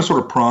 We're going to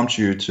sort of prompt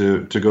you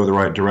to go the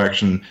right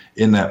direction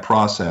in that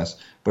process.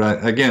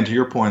 But again, to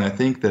your point, I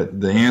think that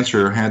the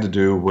answer had to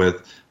do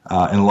with,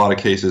 in a lot of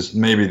cases,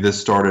 maybe this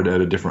started at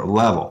a different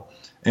level.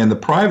 And the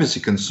privacy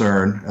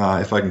concern,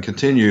 if I can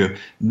continue,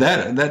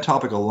 that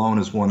topic alone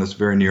is one that's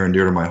very near and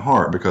dear to my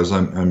heart, because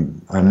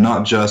I'm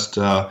not just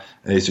a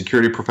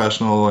security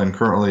professional and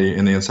currently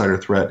in the insider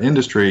threat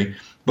industry,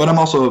 but I'm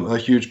also a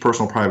huge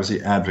personal privacy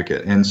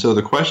advocate. And so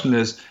the question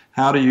is,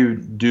 how do you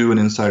do an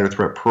insider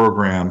threat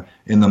program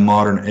in the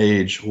modern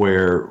age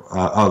where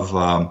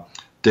of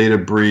data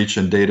breach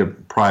and data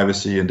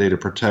privacy and data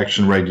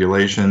protection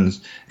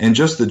regulations, and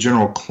just the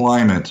general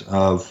climate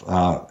of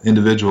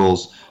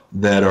individuals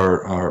that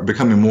are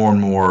becoming more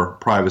and more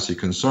privacy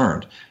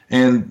concerned?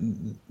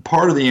 And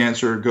part of the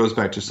answer goes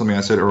back to something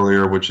I said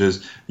earlier, which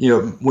is,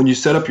 when you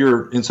set up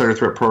your insider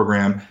threat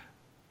program,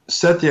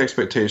 set the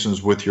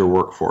expectations with your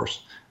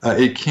workforce.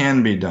 It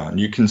can be done.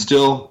 You can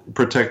still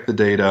protect the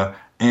data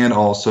and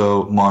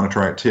also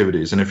monitor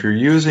activities. And if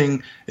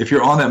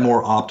you're on that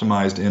more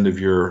optimized end of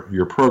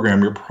your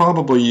program, you're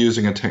probably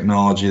using a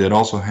technology that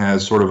also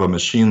has sort of a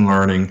machine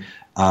learning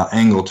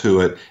angle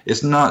to it.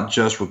 It's not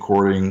just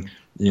recording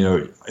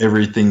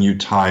everything you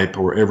type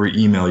or every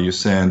email you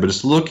send, but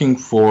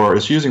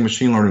it's using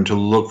machine learning to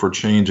look for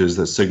changes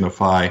that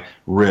signify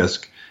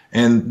risk.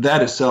 And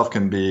that itself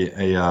can be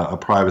a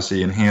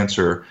privacy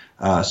enhancer,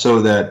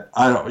 so that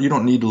you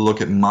don't need to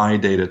look at my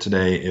data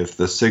today if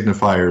the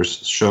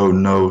signifiers show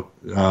no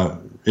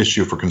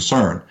issue for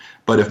concern.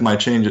 But if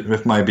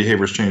my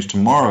behaviors change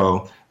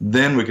tomorrow,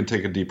 then we can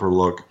take a deeper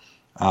look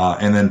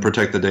and then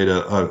protect the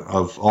data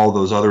of all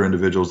those other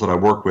individuals that I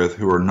work with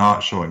who are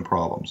not showing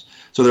problems.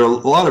 So there are a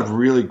lot of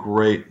really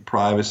great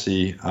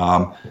privacy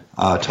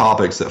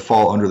topics that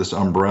fall under this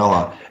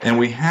umbrella, and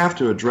we have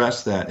to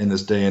address that in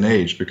this day and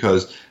age,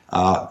 because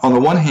on the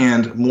one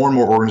hand, more and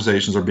more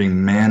organizations are being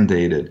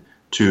mandated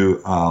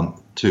to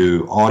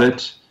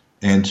audit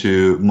and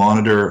to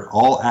monitor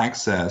all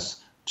access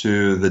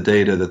to the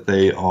data that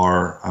they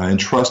are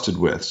entrusted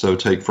with. So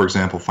take, for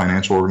example,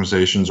 financial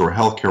organizations or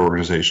healthcare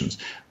organizations.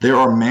 There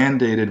are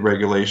mandated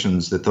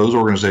regulations that those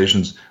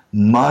organizations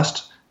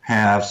must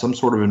have some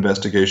sort of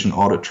investigation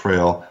audit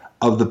trail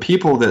of the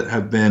people that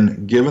have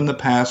been given the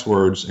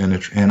passwords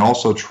and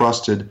also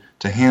trusted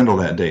to handle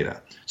that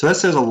data. So that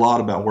says a lot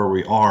about where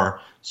we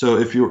are. So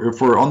if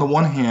we're on the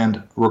one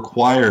hand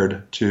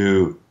required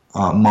to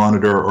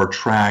monitor or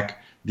track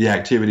the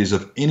activities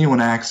of anyone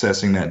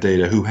accessing that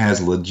data who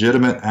has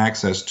legitimate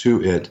access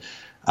to it,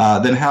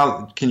 then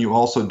how can you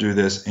also do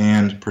this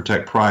and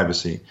protect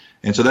privacy?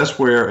 And so that's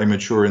where a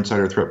mature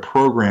insider threat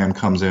program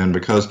comes in,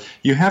 because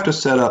you have to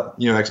set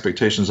up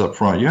expectations up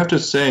front. You have to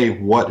say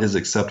what is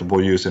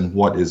acceptable use and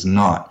what is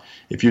not.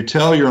 If you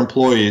tell your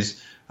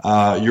employees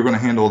you're going to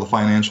handle the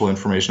financial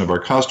information of our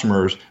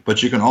customers,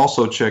 but you can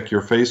also check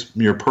your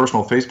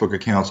personal Facebook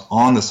accounts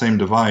on the same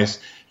device,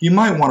 you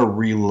might want to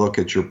relook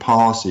at your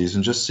policies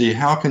and just see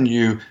how can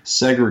you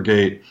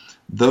segregate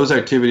those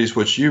activities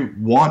which you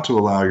want to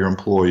allow your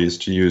employees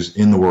to use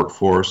in the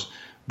workforce,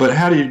 but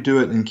how do you do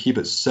it and keep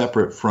it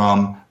separate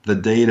from the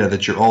data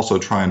that you're also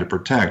trying to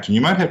protect? And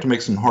you might have to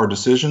make some hard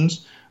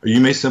decisions, or you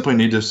may simply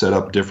need to set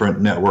up different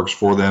networks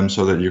for them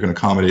so that you can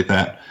accommodate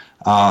that.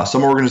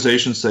 Some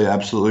organizations say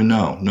absolutely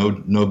no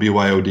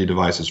BYOD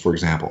devices, for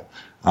example,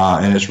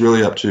 and it's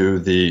really up to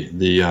the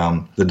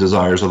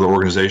desires of the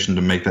organization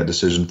to make that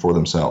decision for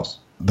themselves.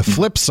 The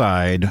flip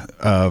side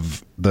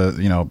of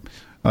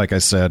like I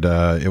said,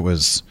 it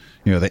was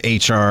the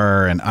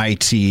HR and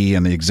IT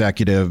and the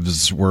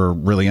executives were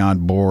really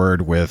on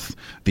board with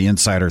the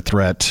insider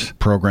threat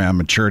program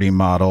maturity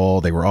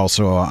model. They were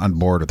also on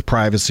board with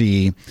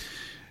privacy.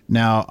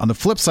 Now, on the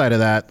flip side of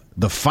that,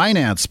 the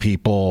finance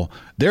people,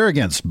 they're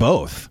against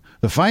both.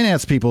 The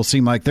finance people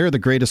seem like they're the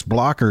greatest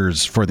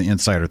blockers for the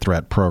insider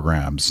threat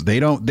programs. They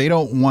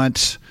don't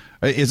want.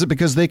 Is it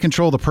because they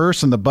control the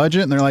purse and the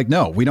budget, and they're like,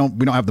 no, we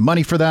don't have the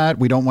money for that.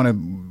 We don't want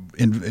to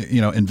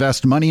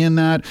invest money in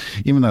that,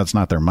 even though it's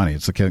not their money.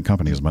 It's the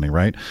company's money,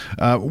 right?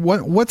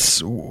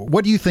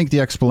 What do you think the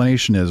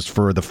explanation is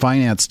for the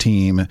finance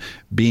team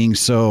being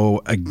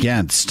so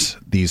against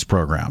these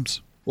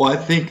programs? Well, I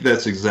think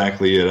that's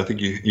exactly it. I think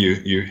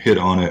you hit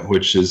on it,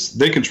 which is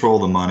they control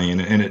the money,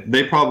 and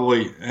they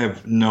probably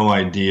have no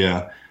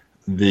idea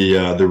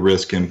the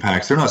risk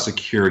impacts. They're not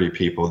security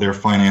people; they're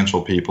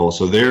financial people,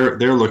 so they're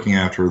looking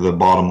after the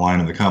bottom line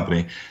of the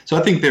company. So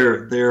I think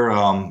they're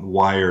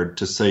wired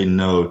to say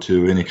no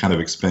to any kind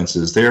of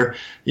expenses.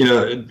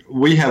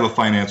 We have a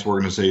finance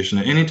organization.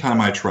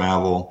 Anytime I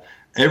travel,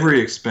 every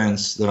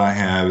expense that I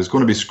have is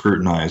going to be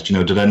scrutinized.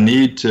 Did I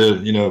need to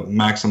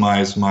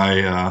maximize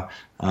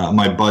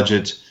my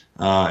budget?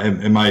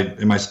 Am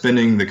I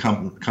spending the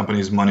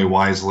company's money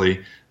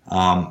wisely?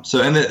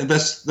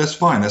 That's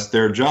fine. That's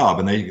their job,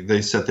 and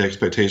they set the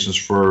expectations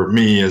for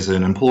me as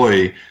an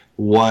employee.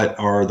 what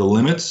are the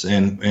limits,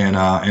 and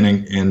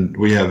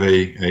we have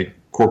a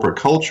corporate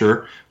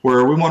culture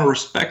where we want to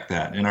respect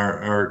that, and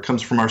our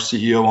comes from our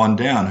CEO on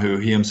down, who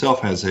he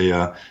himself has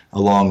a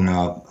long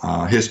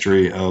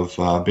history of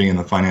being in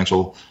the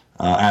financial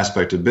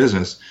aspect of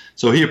business.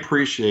 So he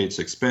appreciates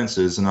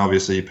expenses, and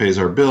obviously he pays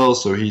our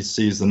bills, so he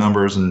sees the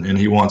numbers, and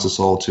he wants us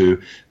all to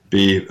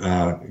be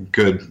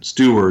good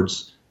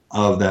stewards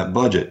of that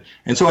budget.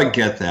 And so I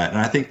get that, and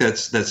I think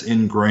that's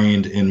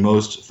ingrained in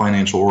most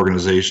financial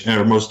organization,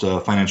 or most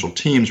financial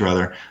teams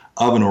rather,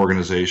 of an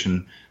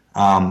organization.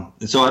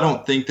 And so I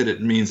don't think that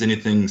it means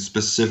anything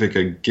specific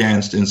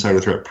against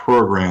insider threat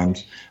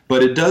programs,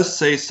 but it does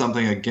say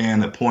something again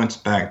that points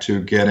back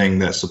to getting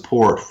that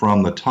support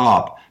from the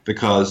top,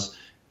 because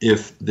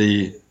if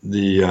the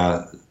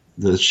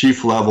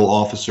chief level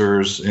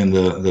officers and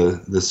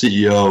the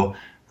CEO,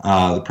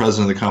 the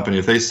president of the company,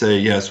 if they say,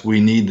 yes, we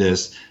need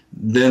this,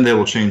 then they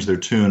will change their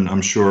tune,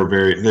 I'm sure.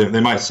 They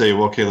might say,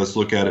 well, okay, let's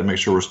look at it and make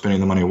sure we're spending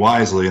the money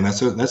wisely, and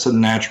that's a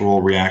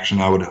natural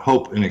reaction. I would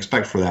hope and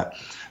expect for that.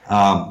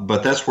 But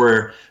that's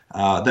where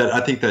that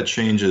I think that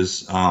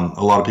changes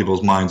a lot of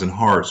people's minds and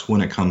hearts when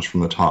it comes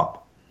from the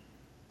top.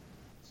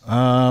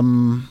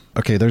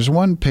 Okay, there's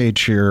one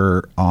page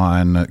here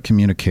on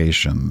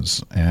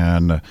communications,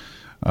 and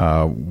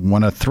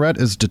when a threat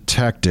is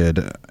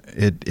detected,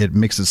 it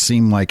makes it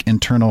seem like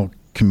internal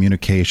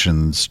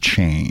communications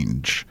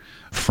change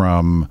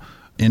from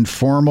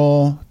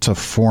informal to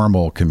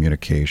formal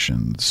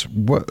communications.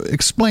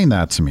 Explain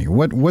that to me.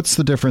 What's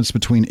the difference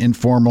between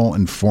informal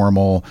and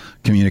formal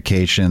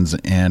communications,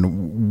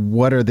 and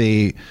what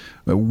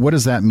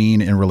does that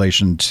mean in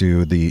relation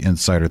to the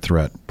insider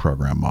threat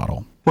program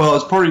model? Well,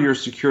 as part of your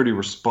security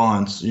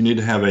response, you need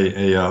to have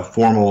a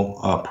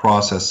formal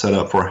process set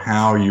up for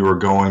how you are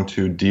going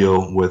to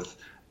deal with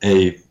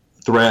a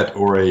threat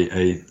or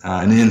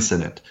an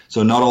incident.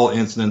 So not all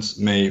incidents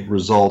may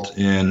result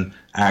in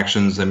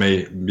actions. They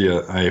may be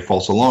a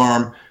false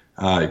alarm.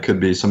 It could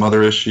be some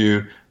other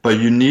issue. But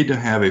you need to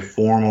have a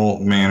formal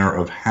manner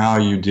of how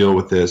you deal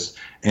with this.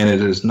 And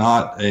it is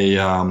not a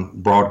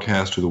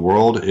broadcast to the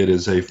world. It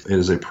is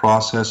a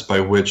process by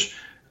which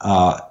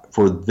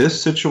for this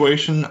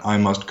situation, I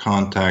must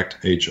contact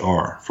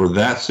HR. For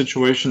that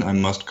situation, I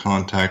must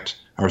contact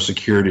our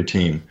security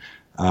team.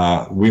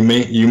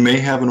 You may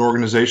have an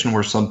organization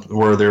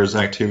where there's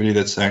activity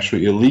that's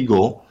actually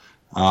illegal,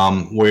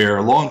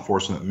 where law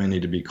enforcement may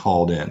need to be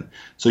called in.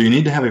 So you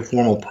need to have a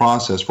formal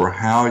process for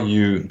how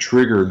you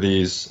trigger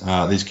these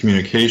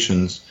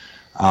communications,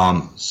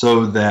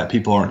 so that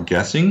people aren't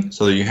guessing,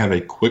 so that you have a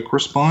quick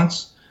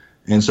response.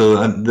 And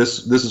so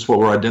this is what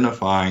we're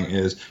identifying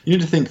is you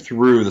need to think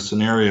through the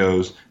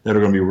scenarios that are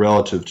going to be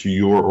relative to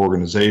your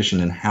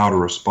organization and how to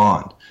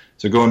respond.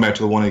 So going back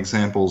to the one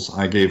examples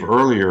I gave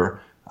earlier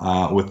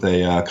with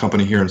a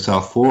company here in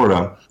South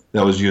Florida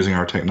that was using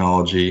our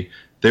technology,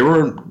 they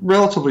were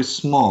relatively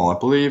small, I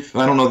believe.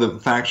 I don't know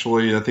that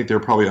factually. I think they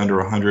were probably under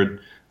 100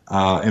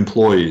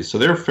 employees. So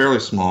they were fairly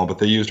small, but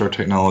they used our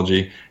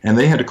technology, and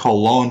they had to call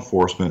law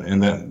enforcement,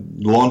 and that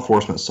law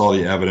enforcement saw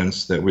the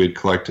evidence that we had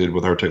collected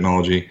with our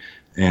technology,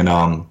 and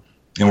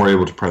were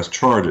able to press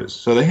charges.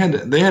 So they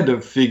had to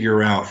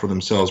figure out for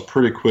themselves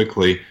pretty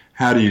quickly,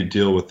 how do you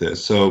deal with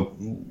this? So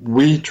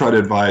we try to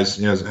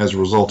advise, as a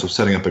result of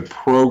setting up a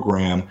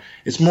program,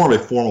 it's more of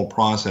a formal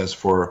process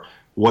for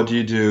what do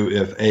you do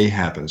if A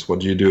happens? What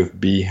do you do if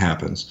B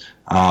happens?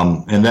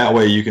 And that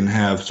way you can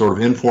have sort of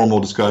informal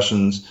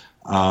discussions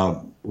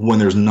when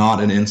there's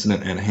not an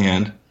incident at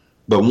hand.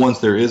 But once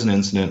there is an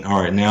incident,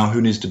 all right, now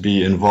who needs to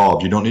be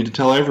involved? You don't need to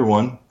tell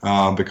everyone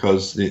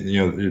because,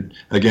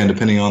 again,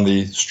 depending on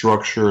the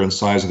structure and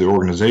size of the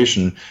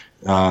organization,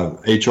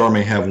 HR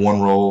may have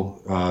one role,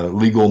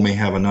 legal may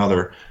have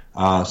another.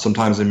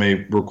 Sometimes they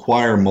may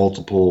require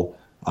multiple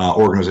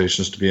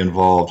organizations to be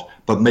involved,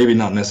 but maybe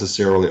not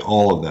necessarily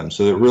all of them.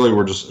 So that really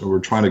we're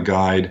trying to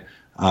guide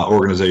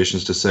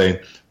organizations to say,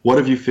 what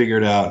have you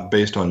figured out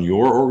based on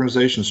your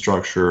organization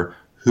structure,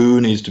 who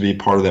needs to be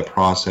part of that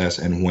process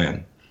and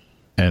when?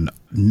 And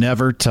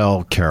never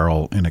tell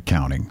Carol in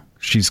accounting.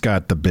 She's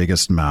got the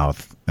biggest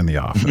mouth in the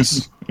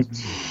office.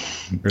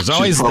 There's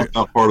always not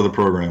part of the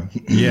program.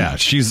 Yeah,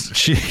 she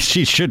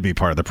should be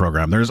part of the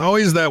program. There's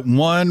always that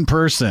one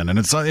person, and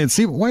it's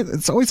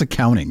always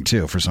accounting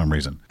too for some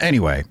reason.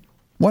 Anyway,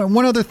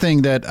 one other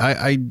thing that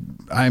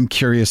I'm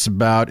curious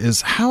about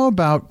is how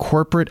about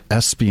corporate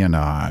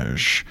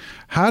espionage?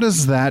 How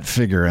does that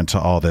figure into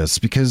all this?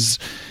 Because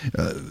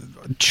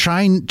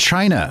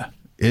China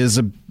is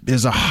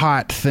a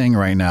hot thing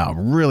right now.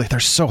 Really, they're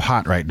so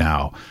hot right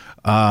now.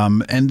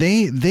 And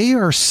they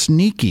are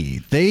sneaky.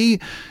 They're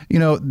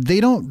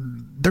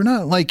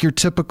not like your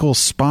typical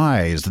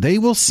spies. They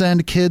will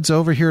send kids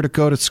over here to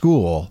go to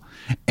school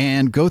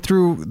and go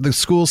through the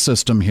school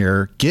system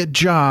here, get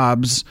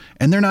jobs,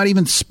 and they're not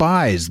even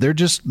spies. They're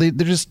just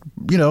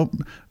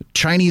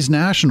Chinese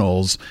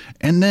nationals.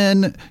 And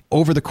then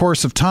over the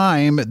course of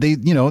time,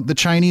 the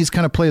Chinese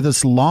kind of play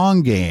this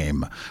long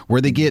game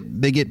where they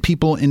get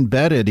people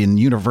embedded in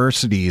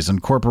universities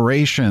and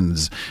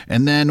corporations.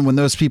 And then when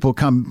those people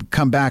come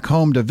back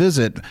home to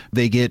visit,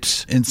 they get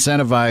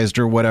incentivized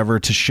or whatever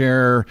to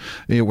share,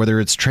 whether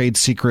it's trade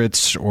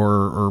secrets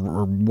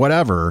or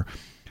whatever.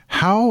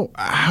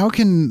 How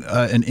can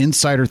an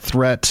insider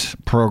threat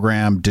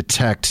program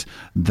detect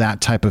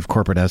that type of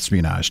corporate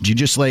espionage? Do you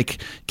just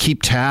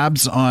keep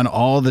tabs on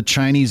all the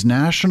Chinese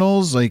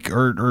nationals,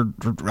 or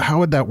how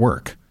would that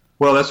work?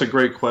 Well, that's a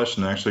great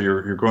question. Actually,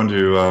 you're going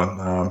to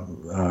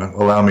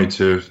allow me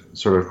to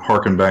sort of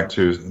harken back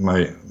to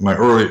my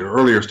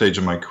earlier stage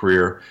of my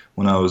career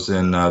when I was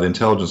in the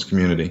intelligence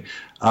community.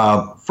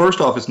 First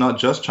off, it's not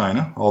just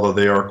China, although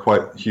they are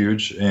quite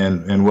huge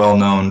and well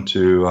known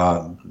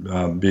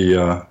to be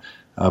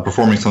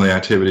performing some of the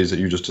activities that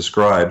you just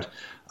described.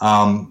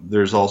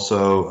 There's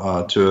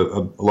also, to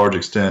a large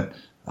extent,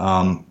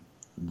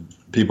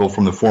 people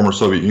from the former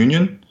Soviet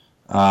Union,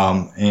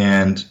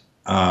 and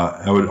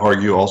I would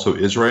argue also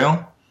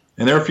Israel.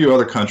 And there are a few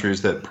other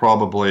countries that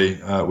probably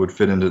would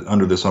fit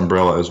under this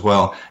umbrella as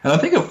well. And I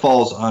think it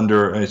falls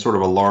under a sort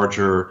of a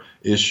larger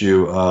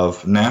issue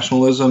of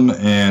nationalism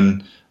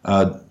and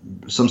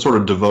some sort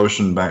of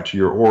devotion back to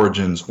your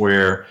origins,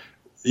 where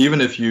even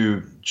if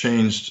you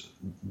changed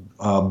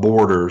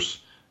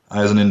borders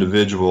as an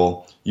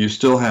individual, you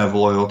still have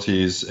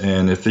loyalties.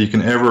 And if you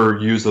can ever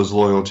use those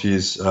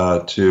loyalties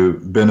to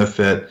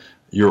benefit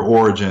your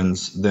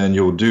origins, then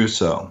you'll do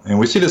so. And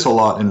we see this a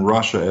lot in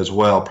Russia as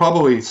well,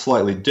 probably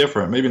slightly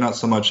different, maybe not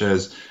so much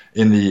as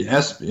in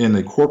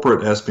the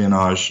corporate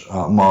espionage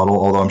model,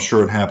 although I'm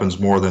sure it happens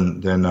more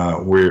than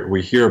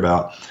we hear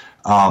about.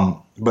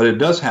 But it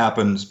does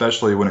happen,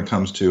 especially when it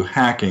comes to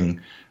hacking.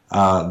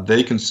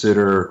 They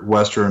consider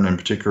Western, in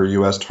particular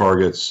U.S.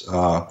 targets,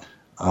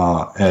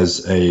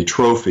 as a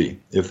trophy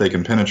if they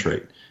can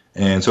penetrate.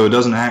 And so it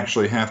doesn't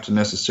actually have to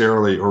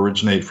necessarily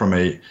originate from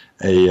a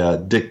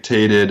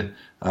dictated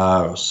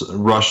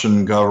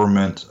Russian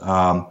government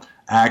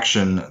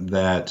action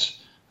that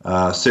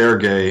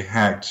Sergei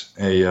hacked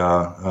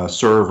a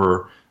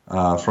server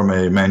from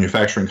a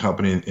manufacturing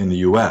company in the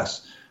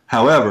U.S.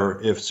 However,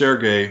 if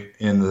Sergei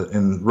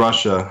in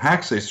Russia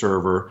hacks a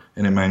server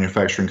in a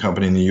manufacturing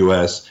company in the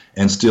U.S.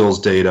 and steals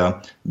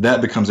data, that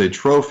becomes a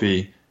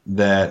trophy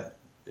that.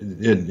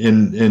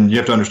 And you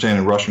have to understand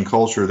in Russian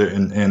culture,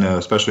 and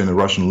especially in the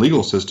Russian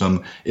legal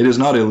system, it is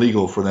not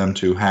illegal for them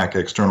to hack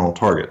external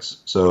targets.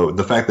 So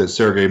the fact that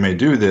Sergei may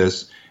do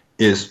this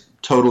is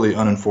totally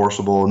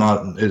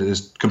unenforceable. It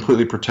is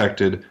completely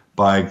protected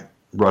by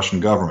Russian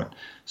government.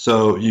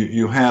 So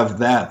you have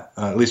that,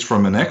 at least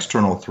from an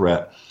external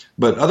threat.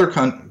 But other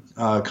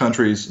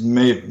countries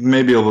may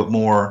be a little bit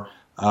more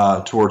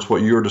towards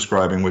what you're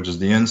describing, which is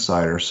the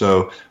insider.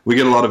 So we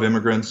get a lot of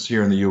immigrants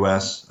here in the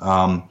U.S.,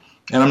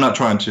 and I'm not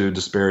trying to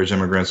disparage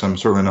immigrants. I'm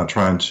certainly not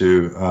trying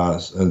to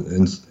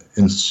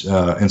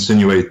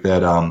insinuate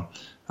that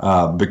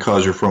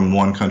because you're from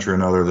one country or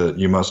another that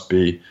you must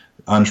be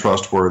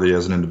untrustworthy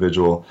as an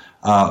individual.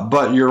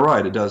 But you're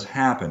right, it does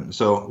happen.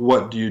 So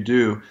what do you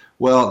do?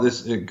 Well,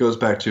 it goes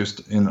back to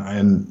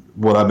in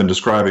what I've been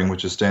describing,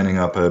 which is standing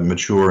up a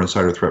mature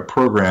insider threat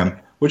program,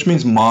 which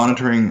means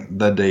monitoring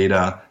the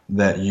data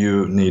that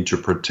you need to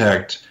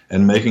protect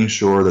and making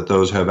sure that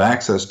those who have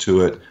access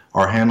to it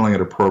are handling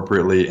it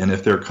appropriately. And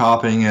if they're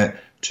copying it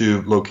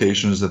to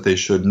locations that they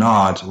should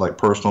not, like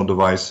personal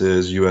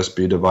devices,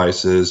 USB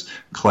devices,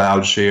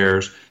 cloud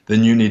shares,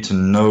 then you need to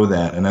know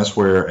that. And that's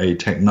where a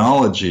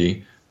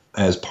technology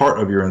as part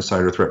of your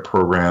insider threat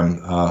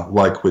program,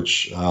 like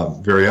which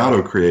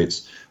Veriato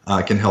creates,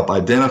 can help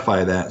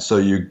identify that so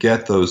you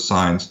get those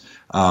signs.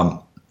 I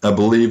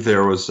believe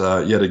there was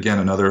yet again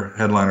another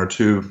headline or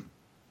two,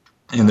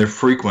 and they're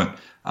frequent,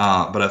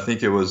 but I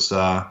think it was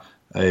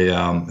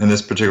in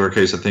this particular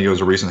case, I think it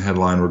was a recent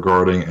headline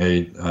regarding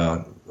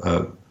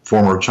a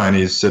former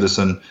Chinese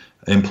citizen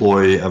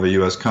employee of a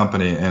U.S.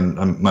 company. And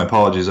my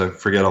apologies, I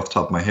forget off the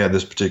top of my head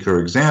this particular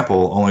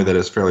example, only that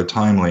it's fairly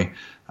timely.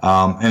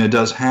 And it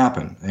does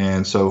happen.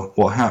 And so,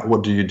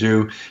 what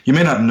do? You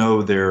may not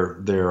know their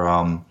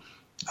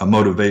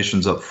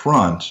motivations up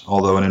front,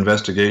 although an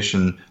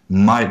investigation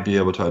might be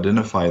able to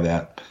identify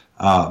that.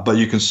 But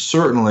you can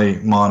certainly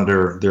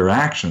monitor their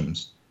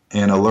actions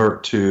and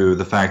alert to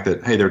the fact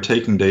that, hey, they're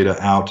taking data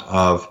out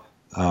of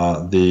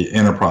the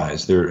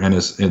enterprise. And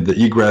the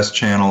egress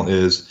channel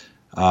is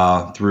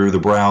through the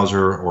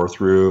browser or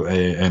through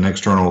an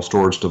external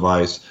storage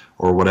device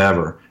or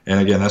whatever. And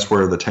again, that's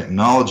where the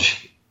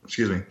technology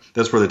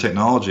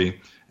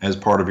as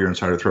part of your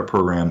insider threat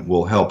program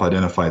will help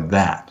identify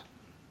that.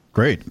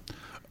 Great.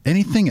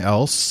 Anything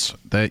else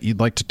that you'd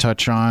like to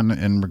touch on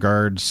in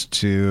regards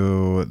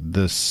to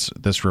this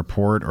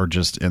report or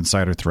just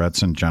insider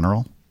threats in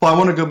general? Well, I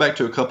want to go back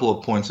to a couple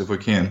of points if we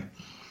can.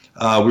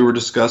 We were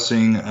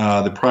discussing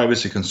the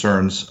privacy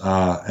concerns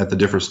at the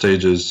different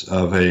stages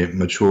of a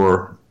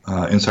mature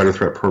insider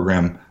threat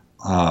program.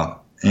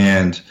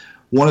 And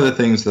one of the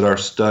things that our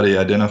study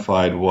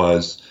identified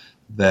was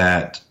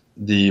that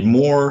the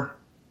more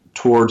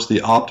towards the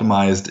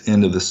optimized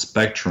end of the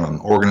spectrum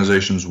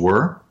organizations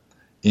were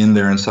in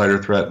their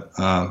insider threat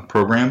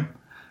program,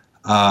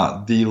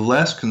 the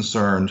less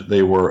concerned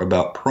they were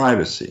about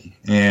privacy.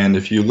 And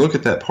if you look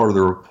at that part of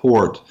the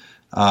report,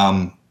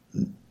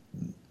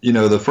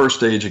 the first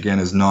stage, again,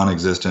 is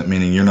non-existent,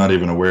 meaning you're not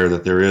even aware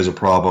that there is a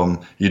problem.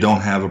 You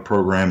don't have a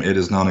program. It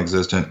is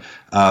non-existent.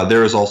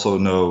 There is also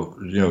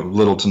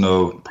little to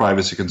no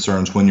privacy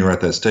concerns when you're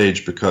at that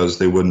stage because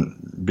they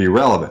wouldn't be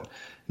relevant.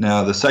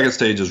 Now, the second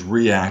stage is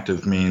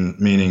reactive,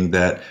 meaning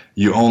that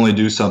you only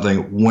do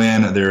something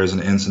when there is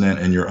an incident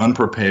and you're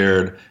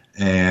unprepared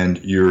and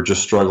you're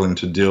just struggling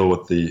to deal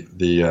with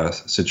the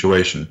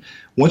situation.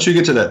 Once you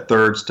get to that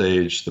third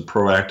stage, the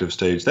proactive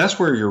stage, that's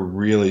where you're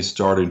really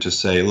starting to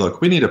say, look,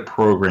 we need a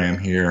program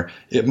here.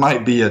 It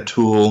might be a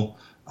tool.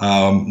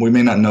 We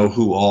may not know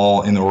who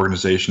all in the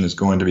organization is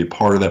going to be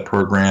part of that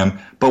program,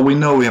 but we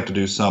know we have to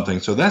do something.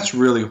 So that's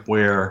really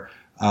where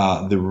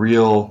the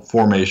real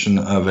formation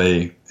of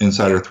a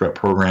insider threat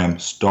program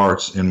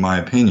starts, in my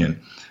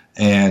opinion.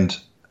 And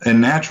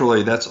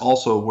naturally, that's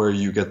also where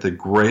you get the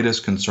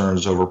greatest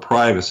concerns over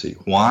privacy.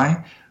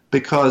 Why?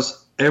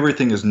 Because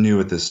everything is new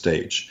at this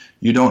stage.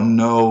 You don't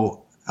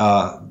know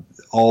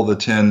all the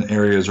 10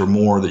 areas or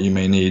more that you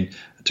may need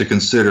to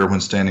consider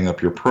when standing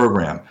up your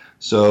program.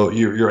 So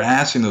you're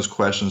asking those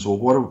questions. Well,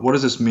 what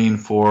does this mean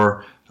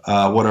for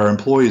what our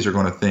employees are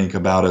going to think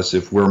about us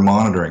if we're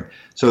monitoring?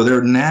 So there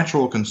are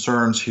natural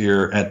concerns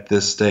here at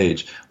this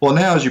stage. Well,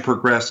 now as you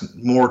progress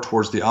more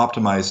towards the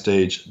optimized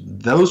stage,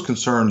 those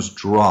concerns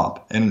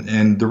drop.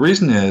 And the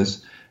reason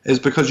is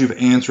because you've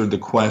answered the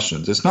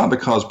questions. It's not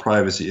because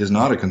privacy is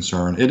not a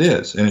concern. It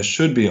is, and it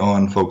should be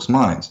on folks'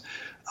 minds.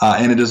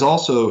 And it is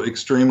also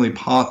extremely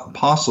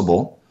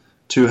possible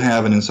to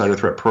have an insider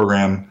threat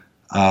program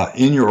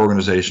in your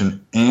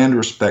organization and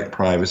respect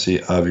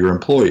privacy of your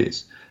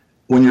employees.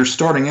 When you're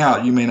starting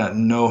out, you may not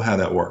know how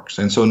that works.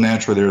 And so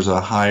naturally, there's a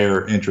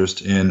higher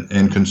interest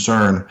in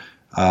concern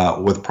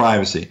with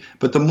privacy.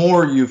 But the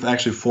more you've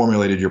actually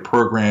formulated your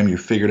program,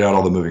 you've figured out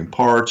all the moving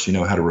parts, you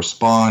know how to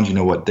respond, you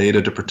know what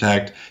data to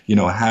protect, you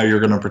know how you're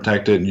going to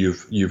protect it, and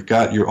you've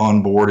got your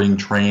onboarding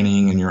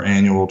training and your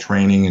annual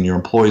training, and your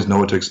employees know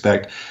what to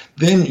expect,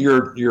 then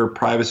your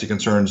privacy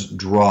concerns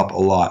drop a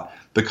lot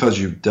because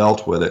you've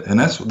dealt with it. And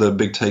that's the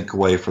big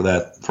takeaway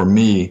for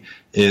me,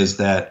 is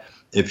that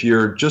if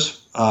you're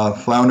just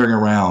floundering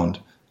around,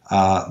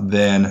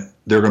 then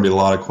there are going to be a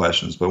lot of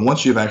questions. But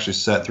once you've actually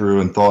sat through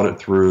and thought it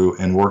through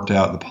and worked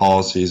out the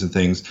policies and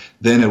things,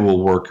 then it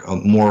will work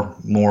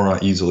more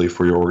easily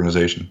for your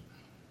organization.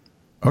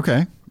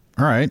 Okay.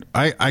 All right.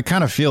 I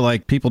kind of feel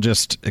like people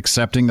just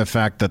accepting the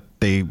fact that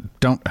they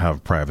don't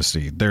have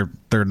privacy. They're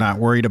not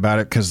worried about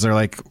it because they're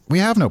like, we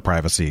have no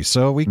privacy,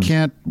 so we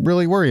can't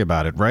really worry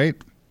about it, right?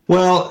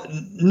 Well,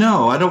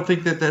 no, I don't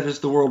think that is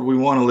the world we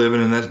want to live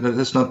in, and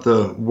that's not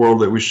the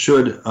world that we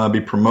should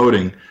be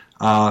promoting.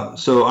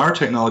 So our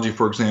technology,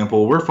 for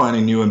example, we're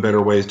finding new and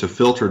better ways to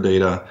filter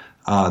data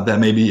that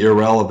may be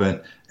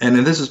irrelevant. And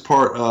then this is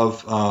part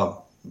of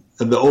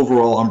the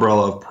overall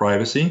umbrella of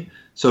privacy.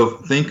 So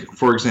think,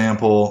 for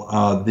example,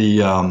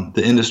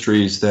 the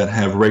industries that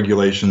have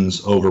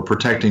regulations over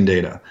protecting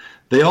data.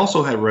 They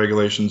also have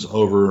regulations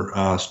over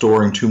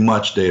storing too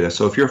much data.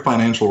 So if you're a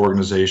financial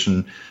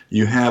organization,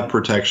 you have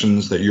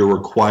protections that you're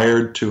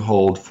required to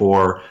hold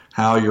for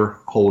how you're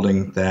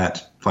holding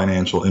that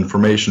financial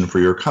information for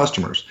your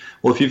customers.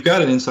 Well, if you've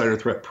got an insider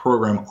threat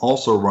program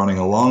also running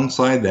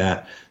alongside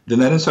that, then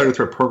that insider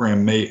threat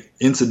program may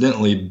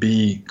incidentally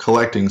be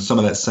collecting some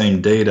of that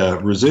same data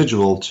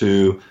residual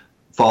to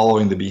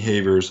following the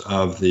behaviors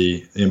of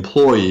the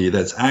employee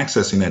that's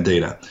accessing that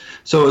data.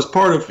 So as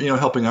part of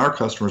helping our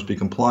customers be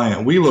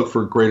compliant, we look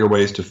for greater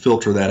ways to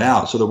filter that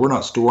out so that we're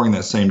not storing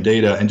that same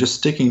data and just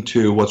sticking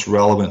to what's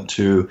relevant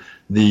to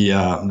the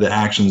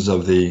actions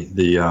of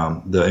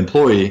the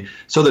employee,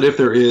 so that if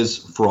there is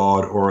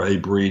fraud or a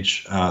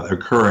breach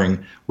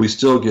occurring, we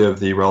still give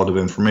the relative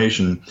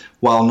information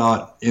while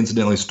not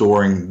incidentally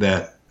storing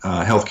that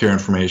healthcare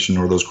information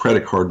or those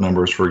credit card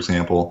numbers, for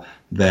example,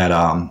 that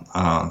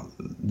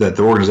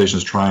the organization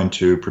is trying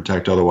to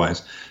protect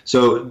otherwise.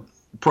 So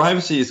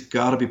privacy has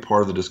got to be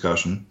part of the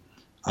discussion,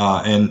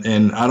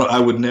 and I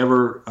would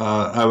never.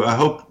 I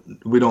hope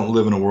we don't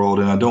live in a world,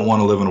 and I don't want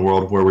to live in a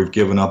world where we've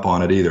given up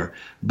on it either.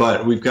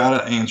 But we've got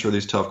to answer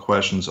these tough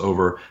questions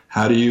over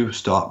how do you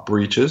stop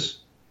breaches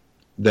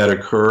that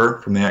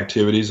occur from the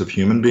activities of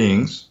human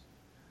beings,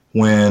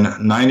 when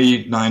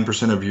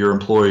 99% of your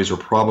employees are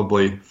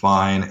probably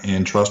fine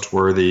and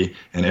trustworthy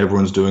and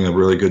everyone's doing a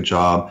really good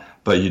job,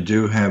 but you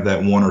do have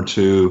that one or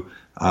two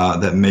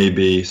that may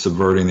be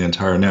subverting the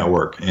entire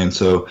network. And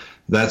so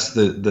that's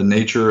the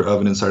nature of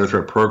an insider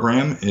threat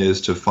program,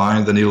 is to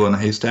find the needle in a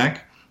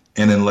haystack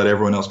and then let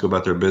everyone else go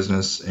about their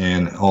business,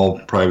 and all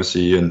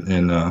privacy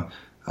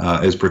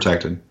is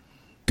protected.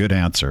 Good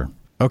answer.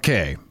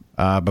 Okay.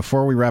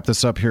 Before we wrap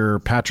this up here,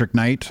 Patrick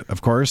Knight,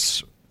 of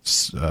course,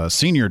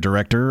 Senior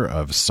Director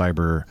of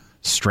Cyber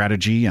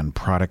Strategy and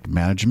Product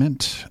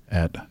Management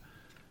at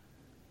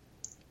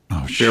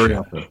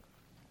Veriato.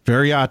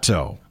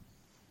 Veriato.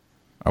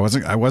 I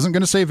wasn't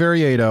going to say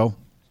Veriato.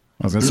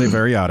 I was going to say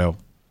Veriato,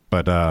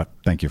 but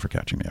thank you for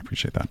catching me. I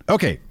appreciate that.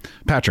 Okay,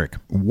 Patrick,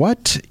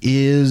 what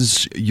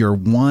is your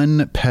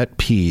one pet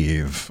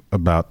peeve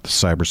about the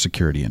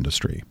cybersecurity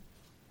industry?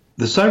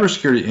 The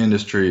cybersecurity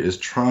industry is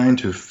trying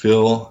to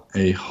fill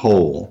a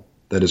hole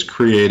that is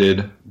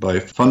created by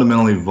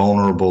fundamentally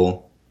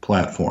vulnerable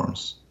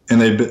platforms.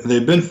 And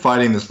they've been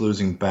fighting this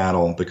losing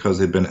battle because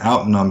they've been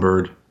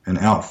outnumbered and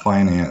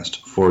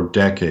outfinanced for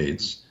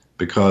decades,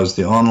 because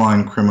the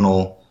online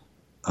criminal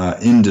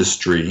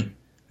industry,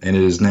 and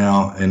it is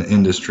now an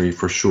industry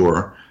for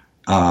sure,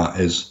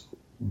 is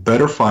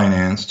better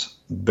financed,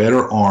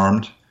 better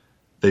armed.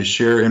 They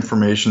share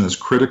information that's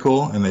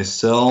critical, and they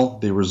sell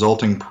the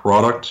resulting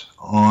product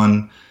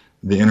on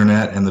the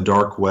internet and the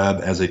dark web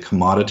as a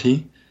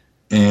commodity.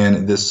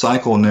 And this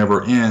cycle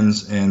never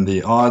ends, and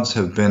the odds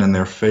have been in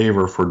their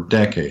favor for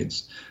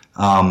decades.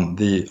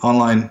 The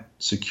online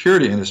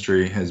security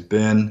industry has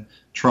been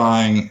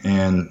trying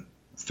and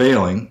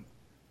failing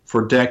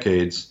for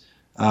decades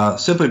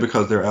simply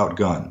because they're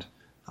outgunned.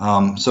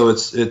 So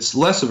it's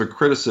less of a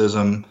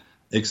criticism,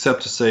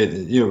 except to say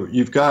that,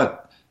 you've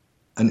got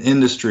an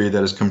industry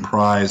that is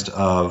comprised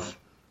of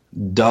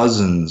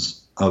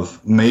dozens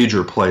of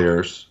major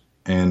players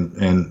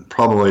and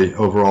probably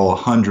overall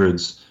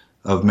hundreds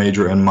of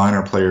major and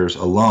minor players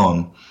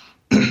alone.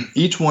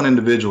 Each one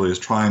individually is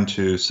trying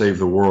to save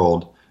the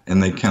world,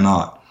 and they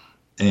cannot.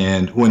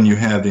 And when you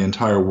have the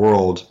entire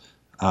world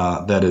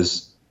that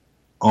is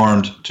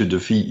armed to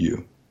defeat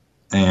you.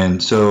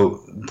 And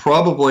so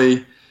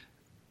probably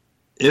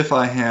if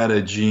I had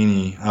a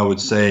genie, I would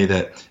say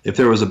that if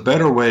there was a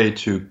better way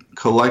to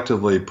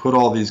collectively put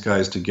all these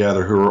guys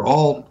together who are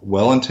all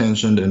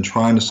well-intentioned and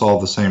trying to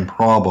solve the same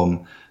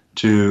problem,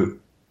 to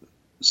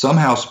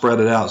somehow spread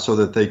it out so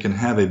that they can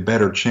have a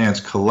better chance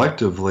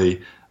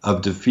collectively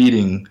of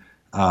defeating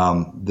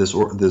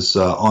this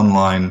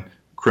online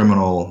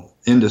criminal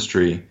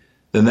industry,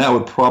 then that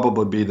would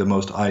probably be the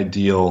most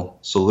ideal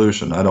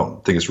solution. I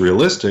don't think it's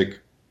realistic,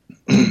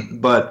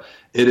 but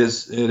it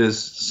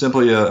is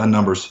simply a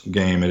numbers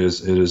game. It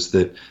is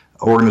that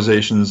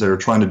organizations that are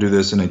trying to do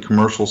this in a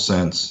commercial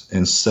sense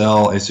and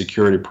sell a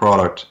security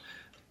product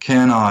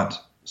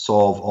cannot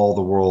solve all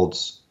the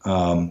world's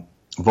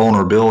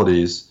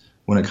vulnerabilities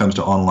when it comes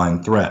to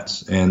online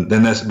threats. And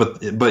then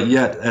but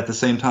yet at the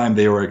same time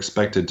they were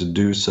expected to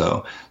do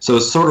so. So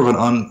it's sort of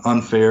an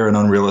unfair and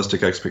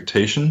unrealistic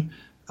expectation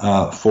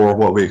for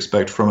what we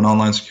expect from an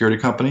online security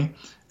company,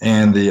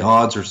 and the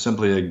odds are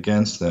simply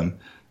against them.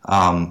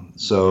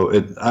 So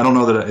I don't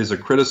know that it is a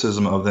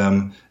criticism of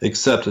them,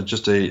 except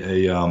just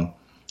a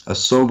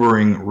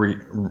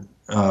sobering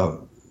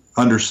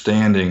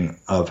understanding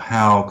of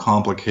how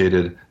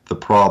complicated the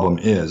problem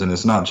is. And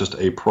it's not just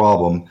a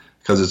problem,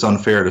 because it's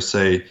unfair to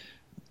say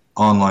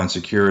online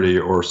security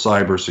or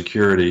cyber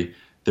security.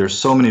 There's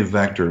so many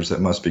vectors that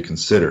must be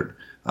considered.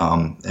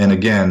 And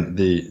again,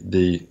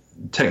 the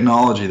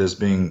technology that's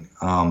being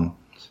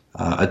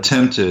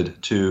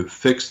attempted to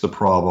fix the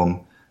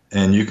problem,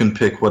 and you can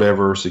pick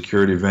whatever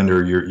security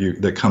vendor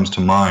that comes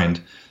to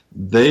mind,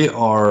 they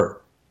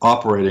are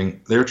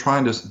operating, they're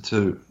trying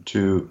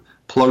to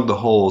plug the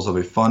holes of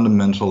a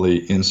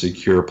fundamentally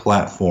insecure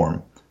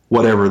platform,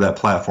 whatever that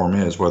platform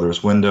is, whether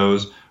it's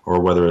Windows or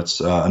whether it's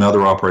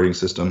another operating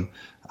system.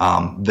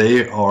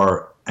 They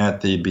are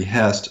at the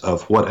behest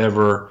of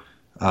whatever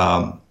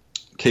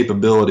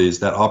capabilities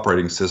that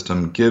operating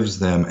system gives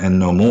them and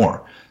no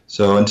more.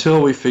 So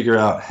until we figure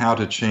out how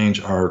to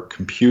change our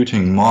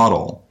computing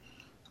model,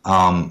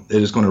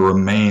 it is going to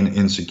remain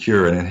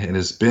insecure, and it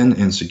has been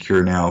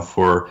insecure now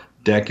for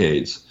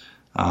decades.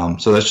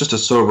 So that's just a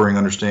sobering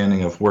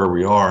understanding of where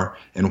we are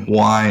and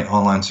why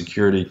online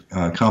security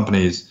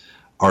companies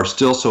are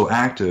still so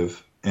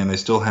active, and they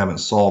still haven't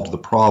solved the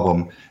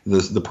problem.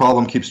 The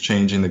problem keeps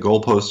changing. The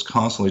goalposts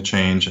constantly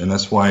change, and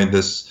that's why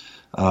this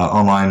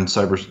online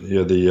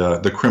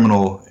the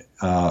criminal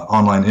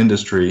online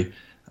industry,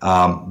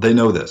 they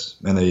know this,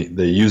 and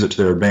they use it to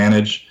their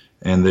advantage.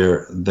 And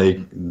they're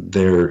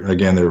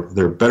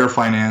better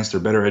financed,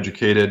 they're better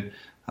educated,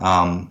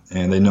 and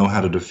they know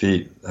how to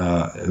defeat,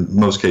 in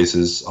most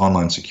cases,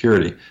 online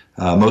security.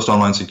 Most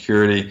online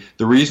security,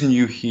 the reason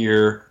you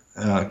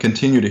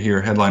continue to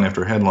hear headline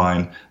after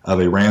headline of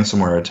a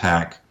ransomware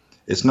attack,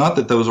 it's not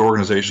that those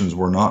organizations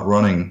were not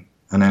running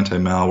an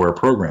anti-malware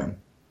program.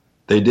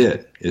 They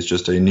did. It's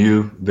just a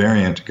new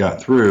variant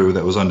got through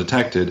that was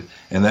undetected,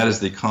 and that is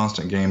the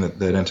constant game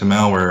that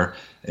anti-malware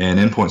and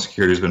endpoint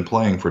security has been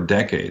playing for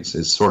decades.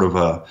 It's sort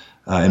of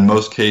in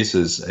most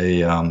cases,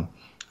 a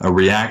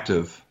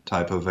reactive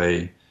type of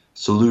a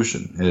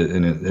solution.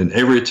 In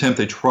every attempt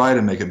they try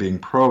to make it being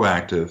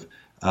proactive,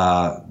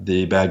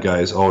 the bad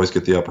guys always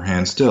get the upper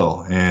hand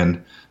still,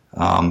 and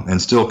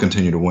still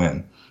continue to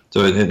win.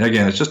 So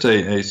again, it's just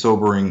a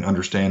sobering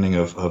understanding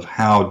of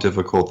how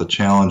difficult the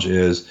challenge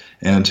is.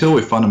 And until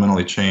we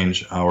fundamentally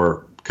change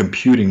our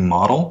computing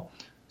model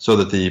so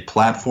that the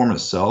platform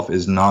itself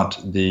is not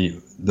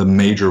the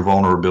major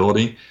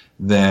vulnerability,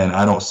 then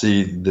I don't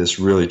see this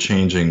really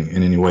changing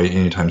in any way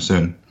anytime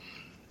soon.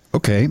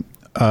 Okay.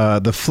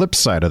 The flip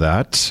side of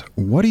that,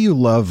 what do you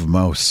love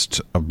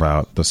most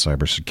about the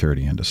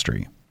cybersecurity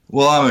industry?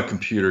 Well, I'm a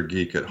computer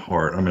geek at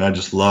heart. I mean, I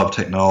just love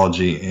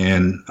technology,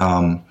 and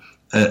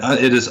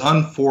it is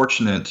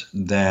unfortunate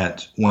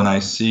that when I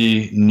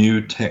see new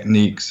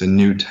techniques and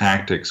new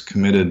tactics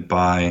committed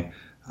by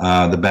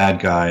the bad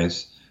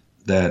guys,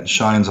 that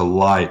shines a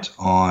light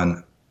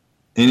on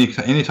any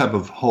type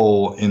of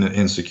hole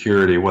in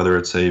security, whether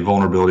it's a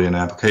vulnerability in an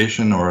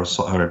application or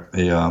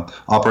a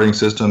operating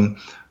system,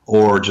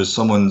 or just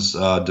someone's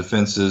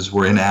defenses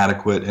were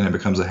inadequate and it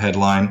becomes a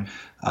headline.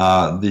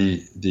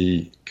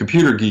 The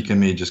computer geek in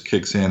me just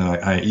kicks in,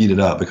 and I eat it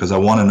up because I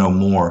want to know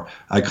more.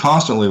 I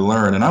constantly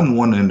learn, and I'm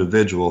one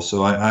individual,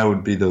 so I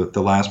would be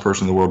the last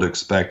person in the world to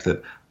expect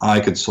that I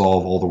could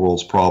solve all the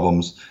world's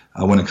problems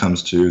when it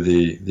comes to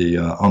the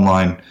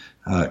online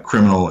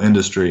criminal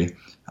industry.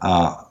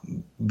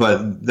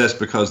 But that's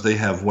because they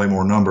have way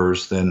more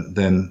numbers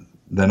than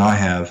I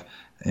have.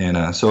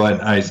 And so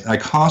I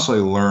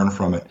constantly learn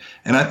from it.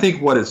 And I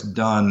think what it's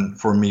done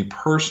for me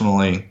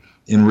personally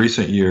in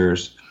recent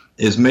years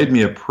is made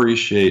me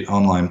appreciate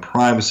online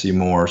privacy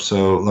more.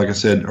 So like I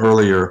said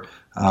earlier,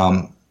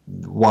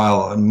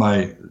 while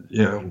my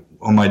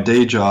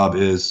day job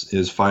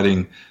is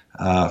fighting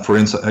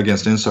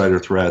against insider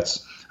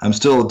threats, I'm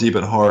still deep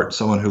at heart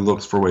someone who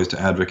looks for ways to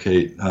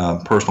advocate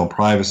personal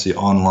privacy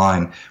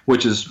online,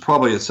 which is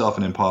probably itself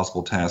an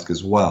impossible task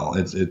as well.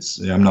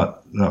 I'm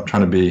not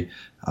trying to be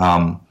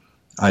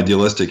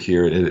idealistic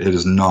here. It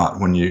is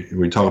not. When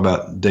we talk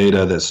about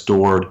data that's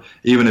stored,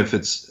 even if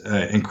it's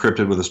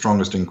encrypted with the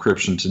strongest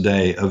encryption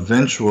today,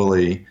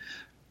 eventually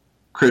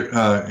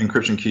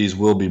encryption keys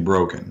will be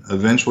broken.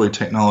 Eventually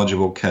technology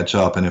will catch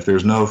up, and if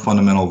there's no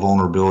fundamental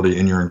vulnerability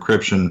in your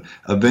encryption,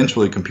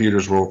 eventually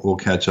computers will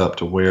catch up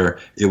to where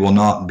it will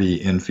not be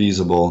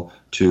infeasible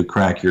to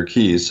crack your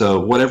keys. So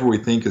whatever we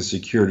think is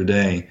secure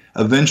today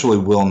eventually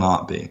will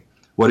not be.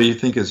 What do you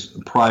think is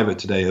private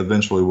today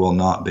eventually will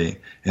not be.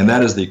 And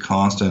that is the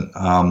constant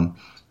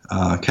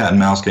cat and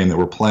mouse game that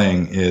we're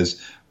playing,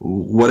 is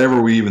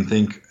whatever we even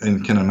think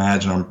and can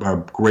imagine our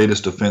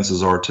greatest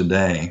defenses are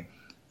today,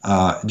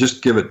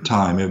 just give it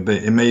time.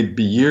 It may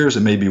be years,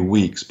 it may be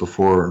weeks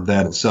before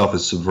that itself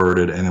is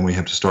subverted, and then we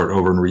have to start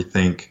over and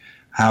rethink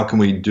how can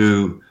we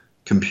do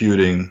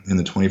computing in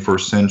the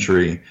 21st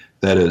century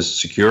that is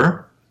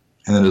secure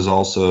and that is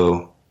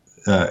also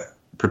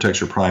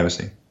protects your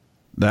privacy.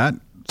 That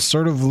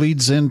sort of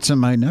leads into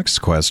my next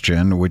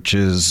question, which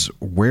is,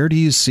 where do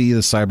you see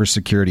the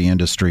cybersecurity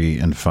industry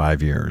in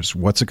 5 years?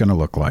 What's it going to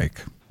look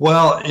like?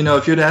 Well,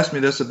 if you'd asked me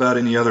this about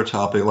any other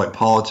topic like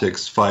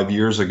politics 5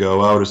 years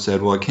ago, I would have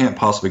said, well, it can't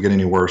possibly get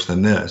any worse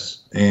than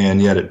this.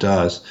 And yet it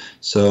does.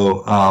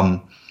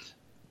 So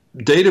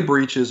data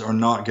breaches are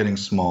not getting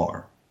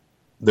smaller.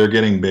 They're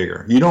getting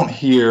bigger. You don't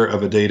hear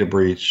of a data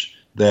breach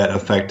that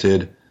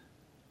affected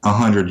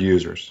 100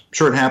 users.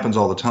 Sure, it happens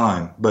all the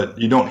time, but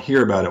you don't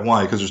hear about it.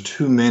 Why? Because there's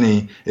too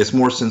many. It's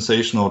more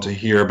sensational to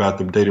hear about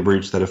the data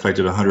breach that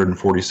affected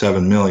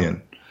 147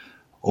 million,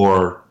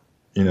 or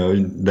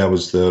that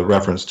was the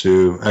reference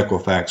to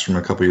Equifax from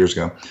a couple years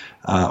ago,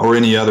 or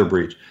any other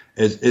breach.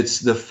 It's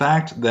the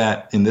fact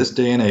that in this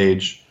day and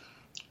age,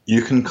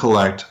 you can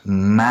collect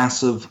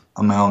massive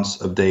amounts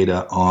of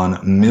data on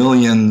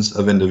millions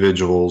of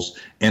individuals,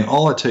 and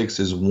all it takes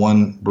is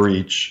one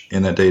breach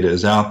and that data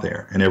is out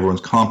there and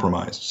everyone's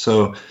compromised.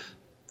 So,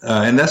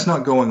 and that's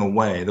not going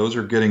away. Those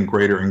are getting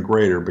greater and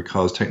greater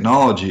because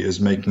technology is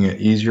making it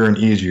easier and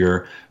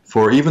easier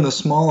for even the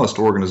smallest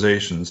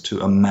organizations to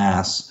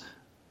amass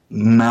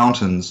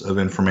mountains of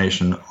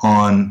information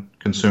on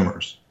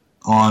consumers,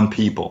 on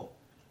people,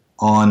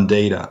 on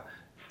data.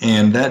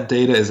 And that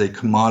data is a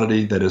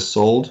commodity that is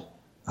sold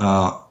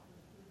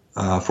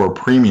for a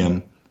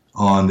premium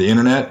on the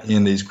internet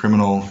in these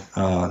criminal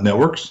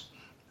networks,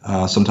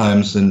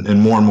 sometimes and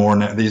more and more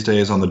these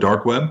days on the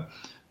dark web.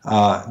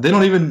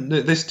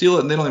 They steal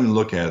it and they don't even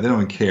look at it. They don't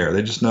even care.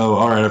 They just know,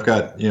 all right, I've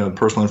got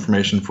personal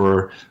information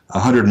for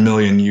 100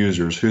 million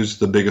users. Who's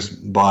the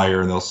biggest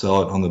buyer? And they'll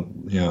sell it on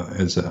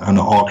it's an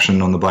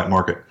auction on the black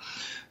market.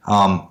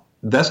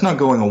 That's not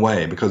going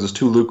away because it's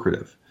too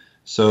lucrative.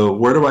 So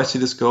where do I see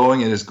this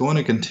going? It is going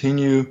to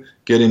continue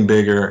getting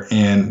bigger,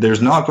 and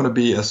there's not going to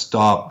be a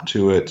stop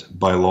to it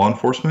by law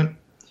enforcement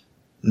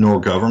nor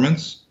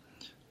governments.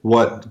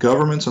 What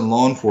governments and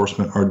law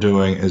enforcement are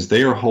doing is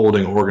they are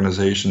holding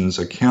organizations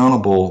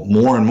accountable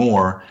more and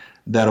more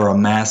that are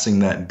amassing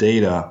that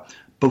data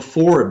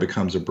before it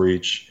becomes a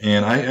breach.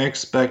 And I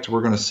expect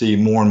we're going to see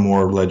more and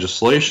more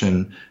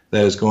legislation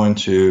that is going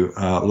to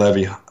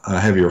levy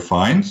heavier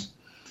fines.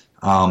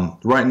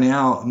 Right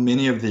now,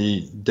 many of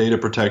the data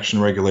protection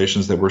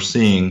regulations that we're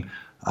seeing,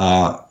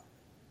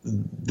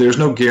 there's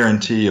no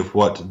guarantee of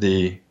what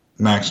the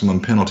maximum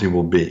penalty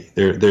will be.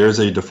 There is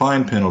a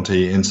defined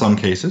penalty in some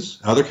cases.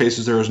 Other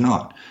cases, there is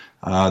not.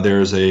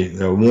 there's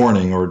a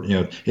warning, or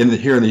here in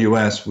the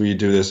U.S. we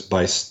do this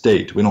by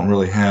state. We don't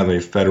really have a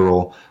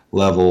federal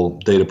level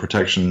data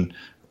protection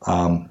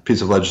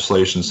piece of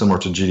legislation similar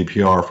to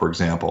GDPR, for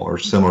example, or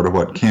similar to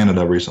what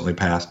Canada recently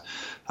passed.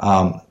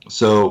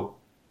 So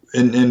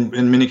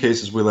in many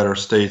cases, we let our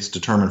states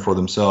determine for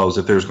themselves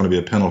if there's going to be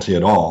a penalty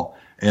at all.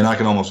 And I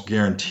can almost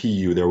guarantee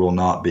you there will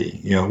not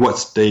be. What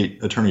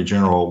state attorney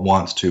general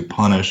wants to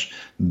punish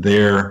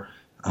their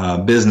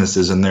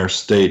businesses in their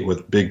state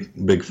with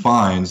big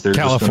fines?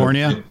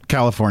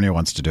 California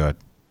wants to do it.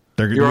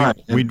 You're right.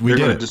 We did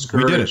it.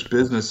 Discourage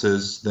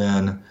businesses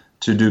then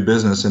to do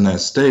business in that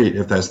state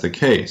if that's the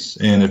case.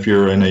 And if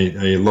you're in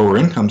a lower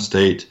income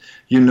state,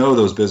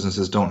 those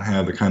businesses don't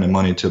have the kind of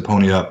money to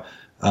pony up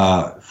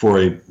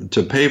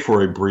to pay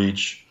for a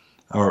breach,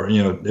 or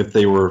if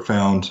they were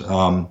found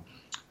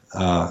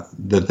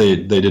that they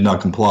did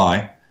not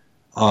comply,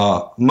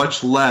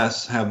 much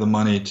less have the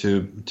money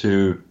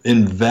to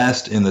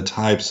invest in the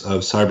types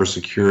of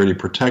cybersecurity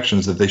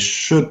protections that they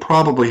should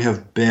probably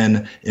have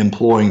been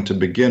employing to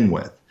begin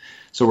with.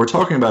 So we're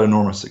talking about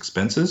enormous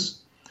expenses.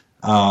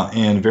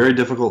 And very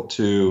difficult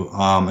to,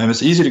 and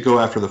it's easy to go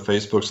after the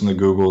Facebooks and the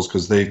Googles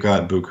because they've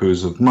got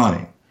bukus of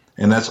money.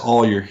 And that's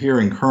all you're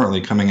hearing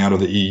currently coming out of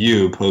the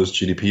EU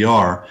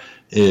post-GDPR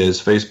is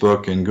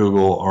Facebook and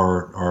Google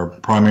are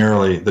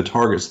primarily the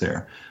targets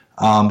there.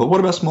 But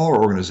what about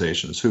smaller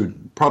organizations who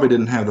probably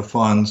didn't have the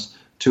funds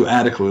to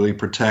adequately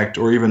protect,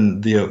 or even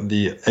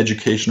the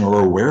education or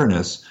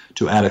awareness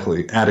to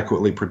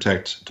adequately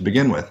protect to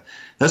begin with?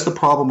 That's the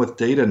problem with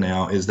data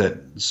now, is that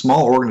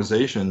small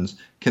organizations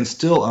can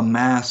still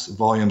amass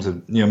volumes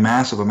of,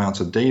 massive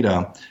amounts of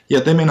data,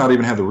 yet they may not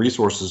even have the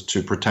resources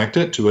to protect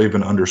it, to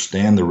even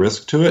understand the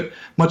risk to it,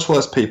 much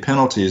less pay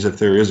penalties if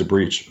there is a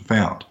breach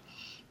found.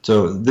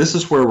 So this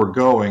is where we're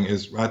going,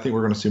 is I think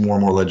we're going to see more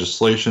and more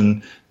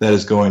legislation that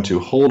is going to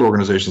hold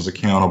organizations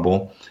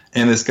accountable,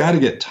 and it's got to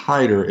get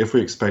tighter if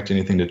we expect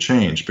anything to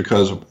change,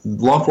 because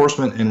law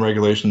enforcement and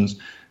regulations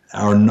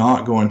are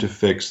not going to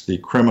fix the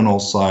criminal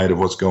side of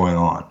what's going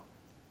on.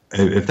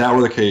 If that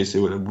were the case,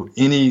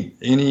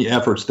 any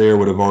efforts there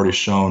would have already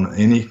shown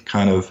any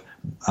kind of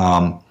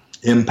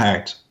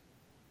impact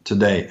to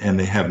date, and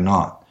they have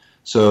not.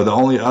 So the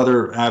only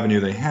other avenue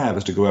they have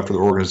is to go after the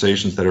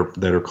organizations that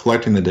are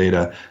collecting the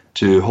data,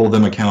 to hold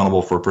them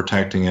accountable for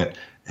protecting it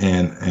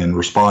and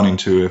responding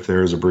to if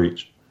there is a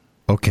breach.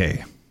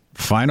 Okay,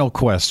 final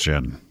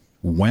question.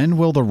 When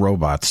will the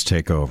robots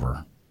take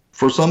over?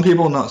 For some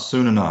people, not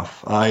soon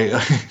enough.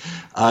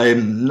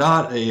 I'm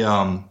not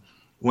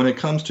when it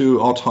comes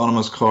to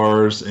autonomous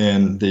cars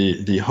and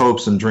the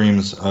hopes and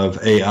dreams of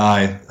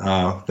AI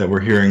that we're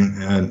hearing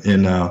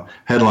in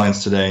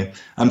headlines today,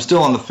 I'm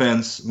still on the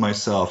fence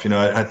myself.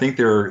 I think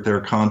there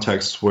are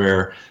contexts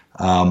where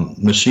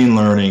machine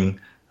learning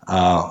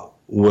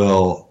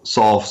will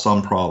solve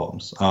some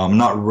problems. I'm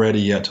not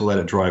ready yet to let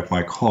it drive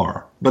my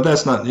car, but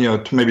that's not,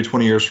 maybe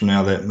 20 years from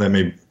now that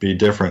may be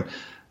different.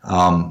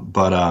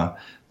 But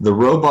the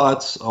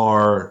robots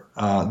are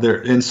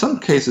there. In some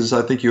cases,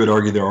 I think you would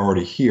argue they're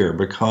already here,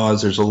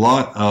 because there's a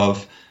lot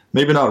of,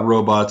 maybe not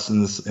robots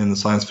in the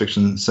science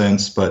fiction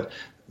sense, but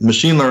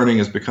machine learning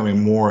is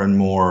becoming more and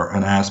more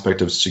an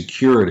aspect of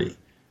security.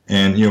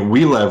 And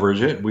we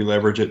leverage it. We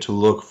leverage it to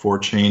look for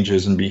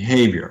changes in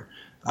behavior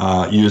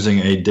using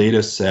a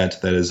data set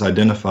that is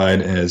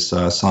identified as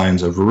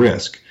signs of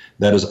risk.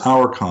 That is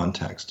our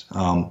context.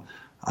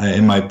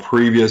 In my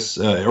previous,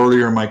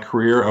 earlier in my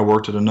career, I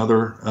worked at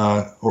another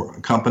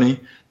company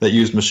that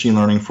used machine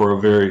learning for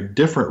a very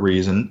different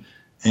reason,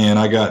 and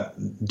I got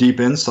deep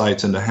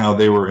insights into how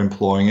they were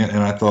employing it, and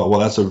I thought, well,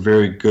 that's a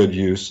very good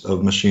use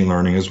of machine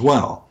learning as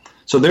well.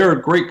 So there are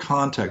great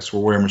contexts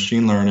for where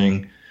machine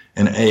learning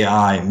and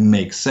AI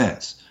make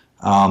sense.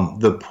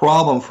 The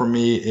problem for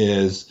me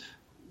is,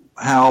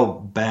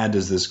 how bad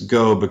does this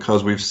go?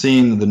 Because we've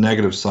seen the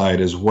negative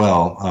side as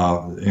well.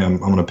 I'm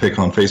going to pick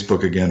on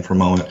Facebook again for a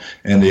moment,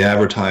 and the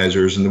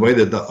advertisers, and the way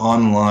that the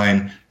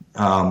online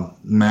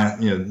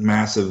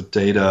massive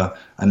data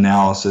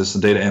analysis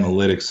and data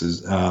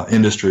analytics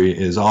industry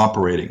is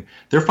operating.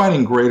 They're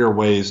finding greater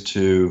ways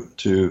to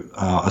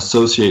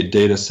associate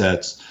data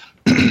sets.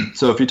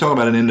 So if you talk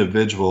about an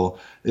individual,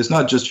 it's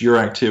not just your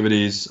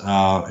activities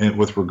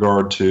with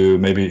regard to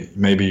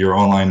maybe your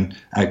online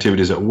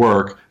activities at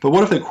work, but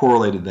what if they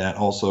correlated that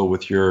also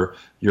with your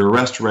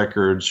arrest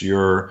records,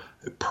 your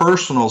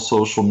personal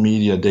social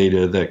media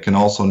data that can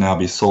also now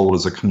be sold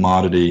as a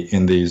commodity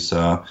in these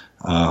social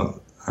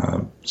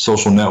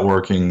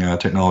networking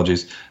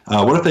technologies?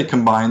 What if they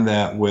combine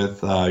that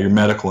with your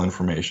medical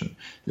information?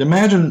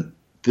 Imagine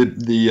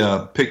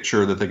the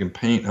picture that they can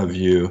paint of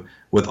you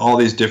with all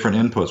these different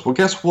inputs. Well,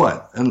 guess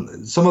what?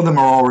 And some of them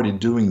are already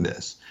doing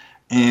this.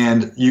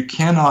 And you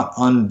cannot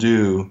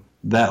undo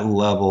that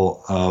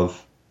level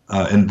of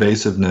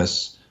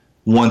invasiveness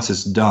once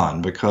it's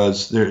done,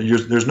 because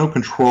there's no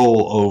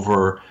control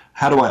over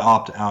How do I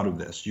opt out of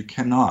this? You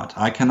cannot.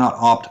 I cannot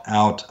opt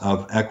out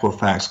of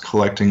Equifax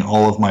collecting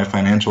all of my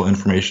financial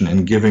information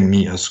and giving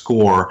me a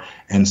score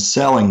and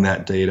selling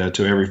that data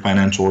to every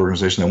financial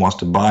organization that wants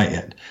to buy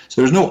it.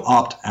 So there's no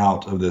opt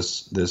out of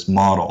this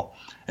model.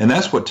 And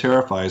that's what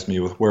terrifies me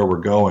with where we're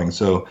going.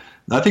 So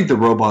I think the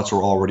robots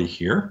are already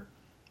here.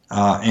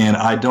 And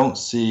I don't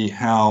see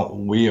how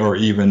we are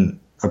even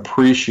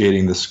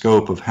appreciating the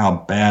scope of how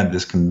bad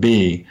this can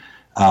be.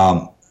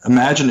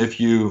 Imagine if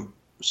you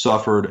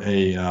suffered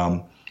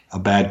a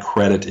bad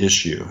credit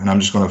issue, and I'm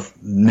just going to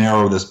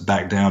narrow this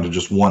back down to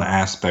just one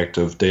aspect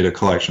of data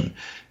collection.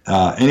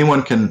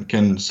 Anyone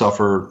can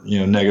suffer,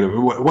 negative.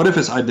 What if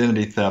it's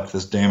identity theft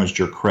that's damaged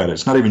your credit?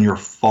 It's not even your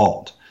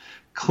fault.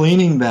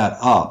 Cleaning that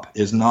up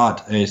is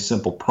not a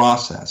simple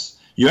process.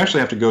 You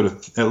actually have to go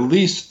to at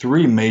least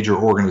 3 major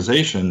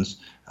organizations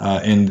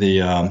in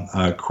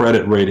the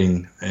credit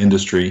rating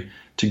industry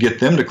to get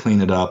them to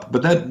clean it up.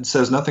 But that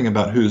says nothing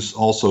about who's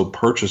also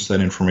purchased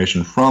that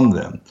information from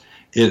them.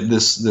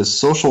 This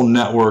social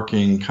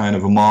networking kind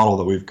of a model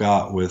that we've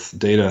got with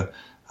data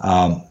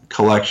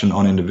collection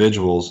on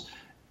individuals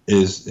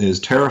is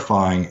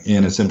terrifying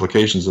in its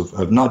implications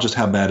of not just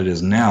how bad it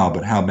is now,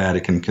 but how bad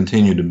it can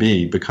continue to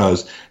be,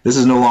 because this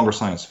is no longer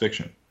science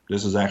fiction.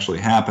 This is actually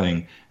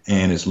happening,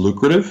 and it's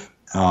lucrative.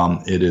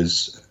 It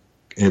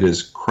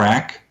is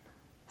crack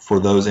for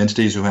those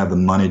entities who have the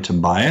money to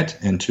buy it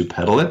and to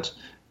peddle it,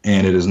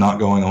 and it is not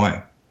going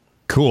away.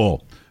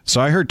 Cool. So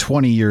I heard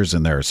 20 years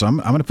in there. So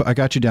I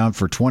got you down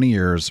for 20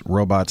 years.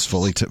 Robots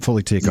fully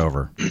take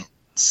over.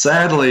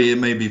 Sadly, it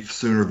may be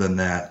sooner than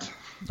that.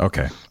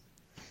 Okay.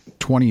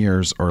 20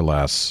 years or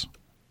less.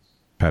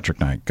 Patrick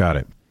Knight. Got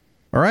it.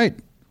 All right.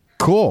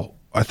 Cool.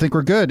 I think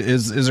we're good.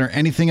 Is there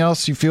anything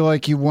else you feel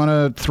like you want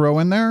to throw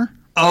in there?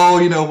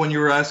 Oh, when you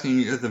were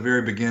asking at the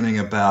very beginning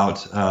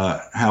about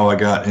how I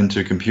got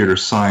into computer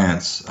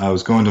science, I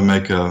was going to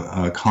make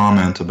a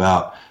comment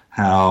about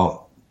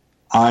how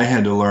I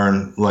had to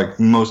learn, like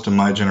most of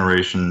my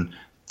generation,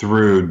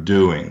 through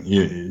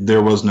doing.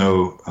 There was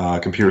no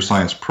computer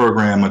science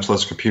program, much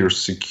less computer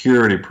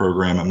security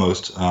program at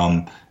most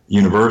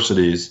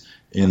universities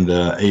in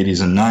the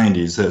 80s and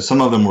 90s.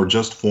 Some of them were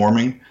just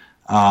forming,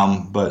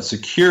 but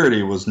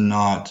security was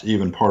not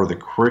even part of the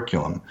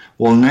curriculum.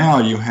 Well, now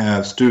you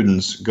have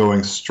students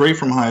going straight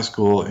from high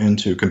school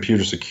into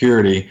computer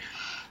security,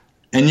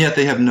 and yet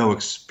they have no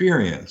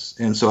experience.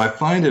 And so I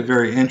find it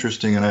very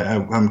interesting, and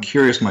I'm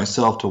curious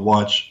myself to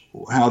watch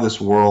how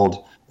this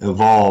world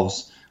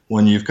evolves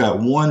when you've got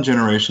one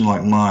generation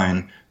like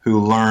mine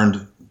who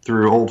learned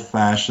through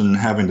old-fashioned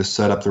having to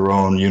set up their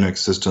own Unix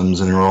systems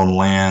and their own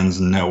LANs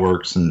and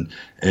networks and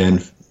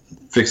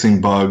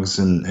fixing bugs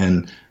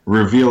and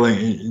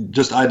revealing,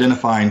 just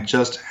identifying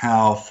just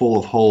how full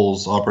of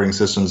holes operating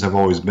systems have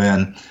always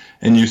been.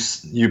 And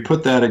you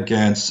put that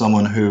against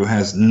someone who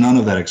has none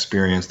of that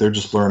experience. They're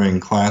just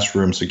learning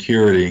classroom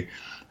security.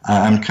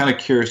 I'm kind of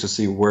curious to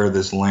see where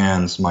this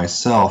lands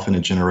myself in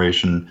a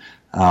generation,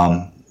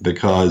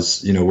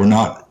 because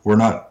we're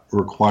not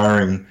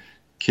requiring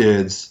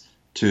kids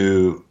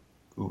to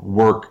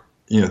work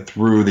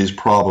through these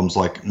problems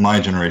like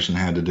my generation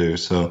had to do.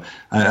 So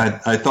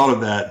I thought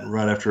of that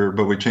right after,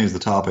 but we changed the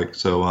topic.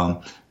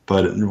 So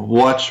but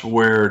watch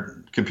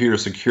where computer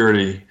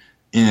security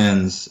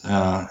ends,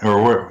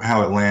 or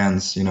how it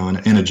lands, in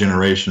a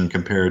generation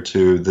compared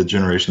to the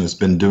generation that's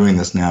been doing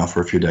this now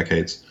for a few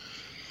decades.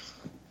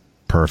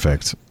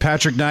 Perfect.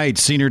 Patrick Knight,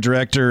 Senior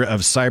Director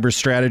of Cyber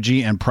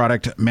Strategy and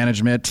Product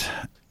Management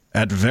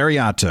at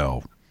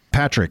Veriato.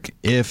 Patrick,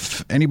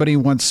 if anybody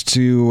wants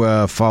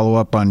to follow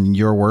up on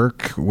your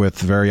work with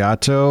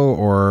Veriato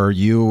or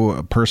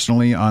you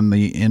personally on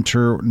the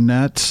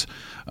internet,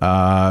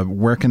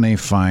 where can they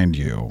find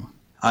you?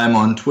 I'm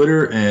on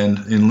Twitter and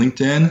in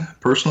LinkedIn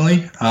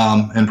personally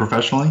and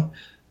professionally.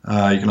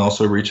 You can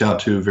also reach out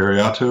to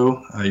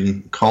Veriato. You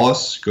can call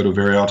us, go to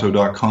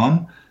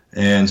veriato.com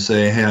and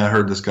say, hey, I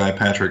heard this guy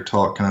Patrick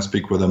talk. Can I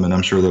speak with him? And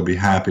I'm sure they'll be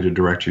happy to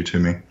direct you to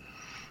me.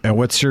 And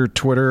what's your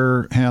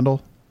Twitter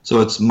handle?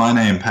 So it's my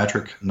name,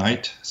 Patrick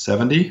Knight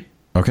 70.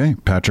 Okay,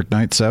 Patrick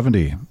Knight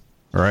 70.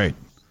 All right.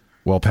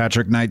 Well,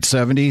 Patrick Knight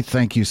 70,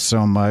 thank you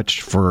so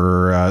much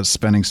for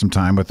spending some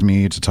time with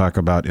me to talk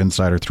about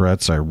insider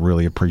threats. I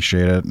really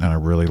appreciate it, and I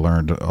really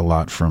learned a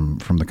lot from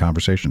the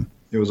conversation.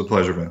 It was a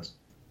pleasure, Vince.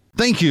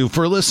 Thank you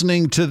for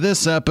listening to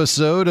this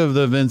episode of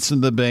the Vince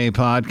in the Bay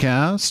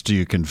podcast.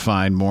 You can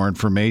find more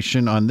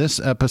information on this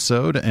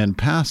episode and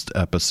past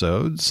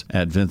episodes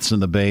at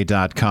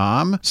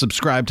vinceinthebay.com.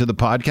 Subscribe to the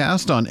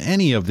podcast on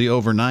any of the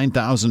over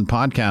 9,000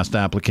 podcast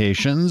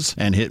applications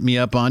and hit me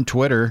up on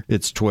Twitter.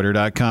 It's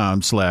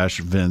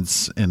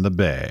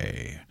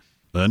twitter.com/VinceInTheBay.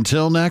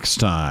 Until next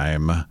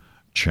time,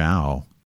 ciao.